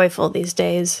be joyful these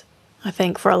days, I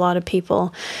think, for a lot of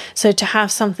people. So to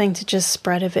have something to just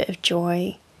spread a bit of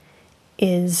joy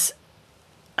is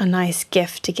a nice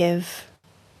gift to give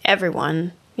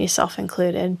everyone, yourself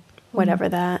included, whatever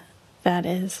that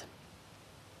is.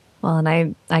 Well,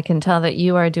 and I can tell that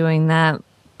you are doing that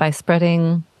by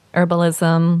spreading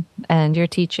herbalism and your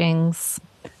teachings.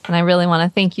 And I really want to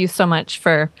thank you so much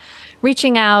for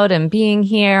reaching out and being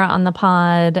here on the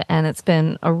pod. And it's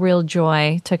been a real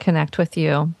joy to connect with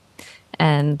you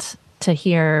and to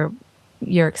hear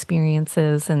your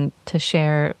experiences and to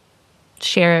share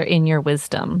in your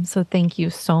wisdom. So thank you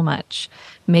so much,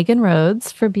 Meghan Rhodes,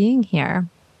 for being here.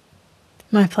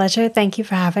 My pleasure. Thank you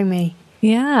for having me.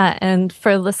 Yeah. And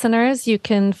for listeners, you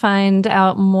can find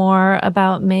out more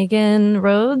about Meghan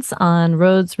Rhodes on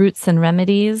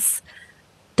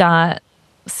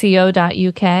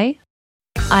rhodesrootsandremedies.co.uk.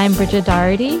 I'm Bridget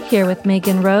Doherty here with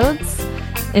Meghan Rhodes.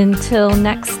 Until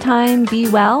next time, be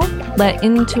well, let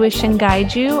intuition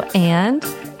guide you, and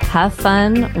have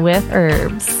fun with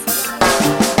herbs.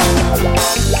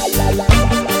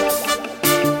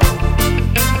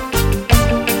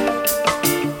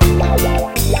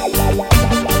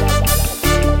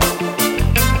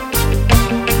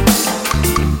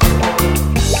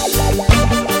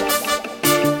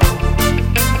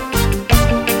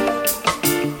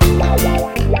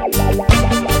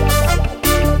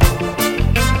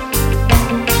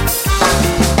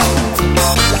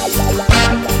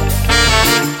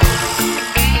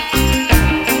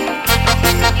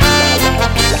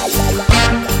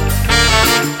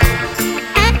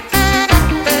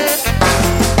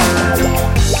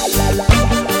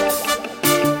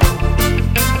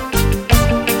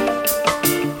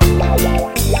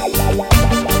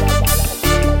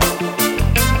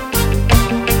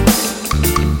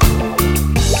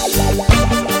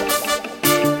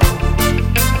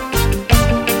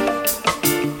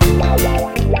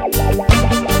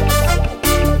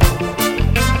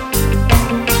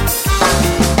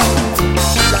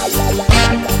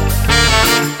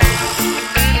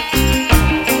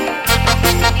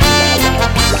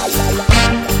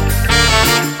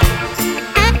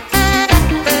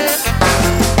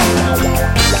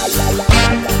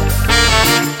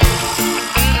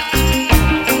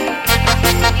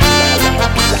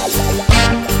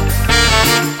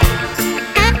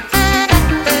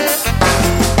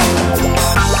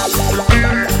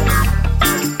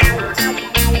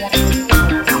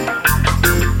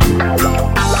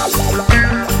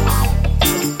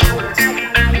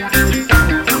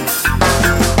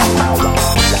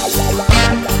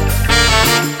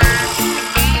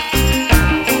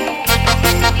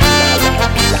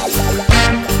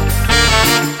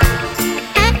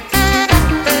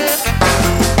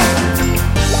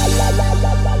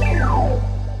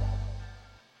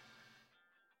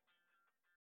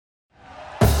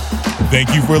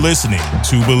 Thank you for listening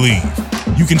to Believe.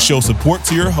 You can show support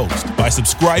to your host by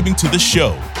subscribing to the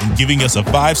show and giving us a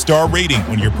 5-star rating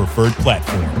on your preferred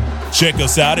platform. Check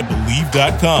us out at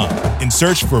Believe.com and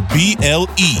search for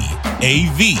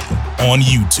BLEAV on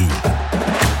YouTube.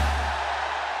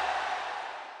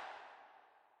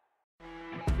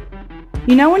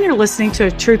 You know when you're listening to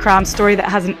a true crime story that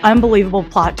has an unbelievable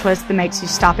plot twist that makes you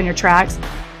stop in your tracks?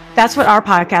 That's what our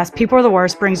podcast, People Are the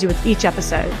Worst, brings you with each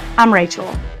episode. I'm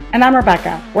Rachel. And I'm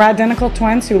Rebecca. We're identical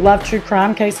twins who love true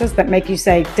crime cases that make you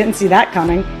say, didn't see that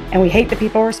coming, and we hate the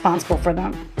people responsible for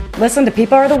them. Listen to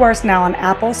People Are the Worst now on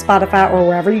Apple, Spotify, or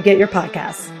wherever you get your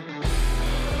podcasts.